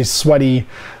 Yesterday was a sweaty,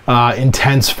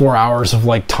 intense 4 hours of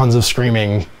like tons of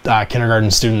screaming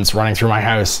kindergarten students running through my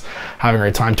house, having a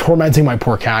great time, tormenting my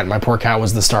poor cat. My poor cat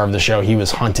was the star of the show. He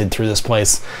was hunted through this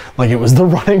place like it was the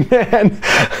Running Man.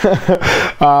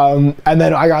 And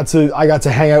then I got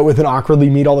to hang out with and awkwardly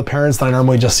meet all the parents that I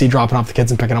normally just see dropping off the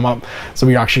kids and picking them up. So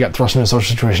we actually got thrust into a social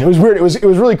situation. It was weird. It was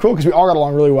really cool because we all got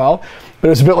along really well. But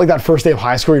it was a bit like that first day of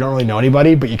high school. You don't really know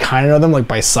anybody, but you kind of know them like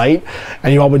by sight,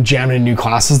 and you all been jamming in new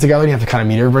classes together. And you have to kind of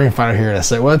meet everybody and find out who you're gonna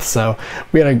sit with. So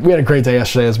we had a great day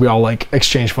yesterday as we all like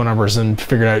exchanged phone numbers and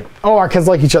figured out, oh, our kids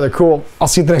like each other. Cool. I'll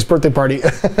see you at the next birthday party.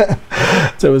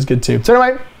 So it was good too. So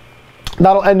anyway,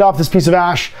 that'll end off this piece of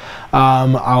Ash.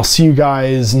 I'll see you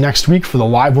guys next week for the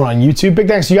live one on YouTube. Big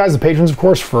thanks to you guys, the patrons, of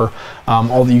course, for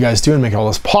all that you guys do and making all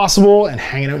this possible and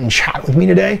hanging out and chat with me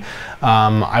today.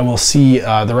 I will see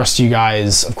the rest of you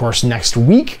guys, of course, next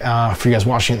week for you guys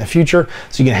watching in the future,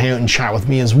 so you can hang out and chat with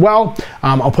me as well.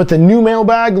 I'll put the new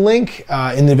mailbag link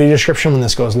in the video description when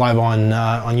this goes live on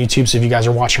YouTube. So if you guys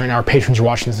are watching right now, or patrons are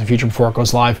watching this in the future before it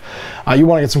goes live, you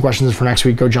want to get some questions for next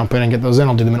week, go jump in and get those in.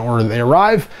 I'll do them in order that they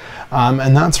arrive.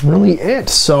 And that's really it.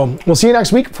 So we'll see you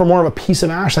next week for more of a piece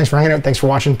of Ash. Thanks for hanging out. Thanks for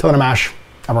watching. Till then, I'm Ash.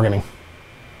 I'm Wargaming.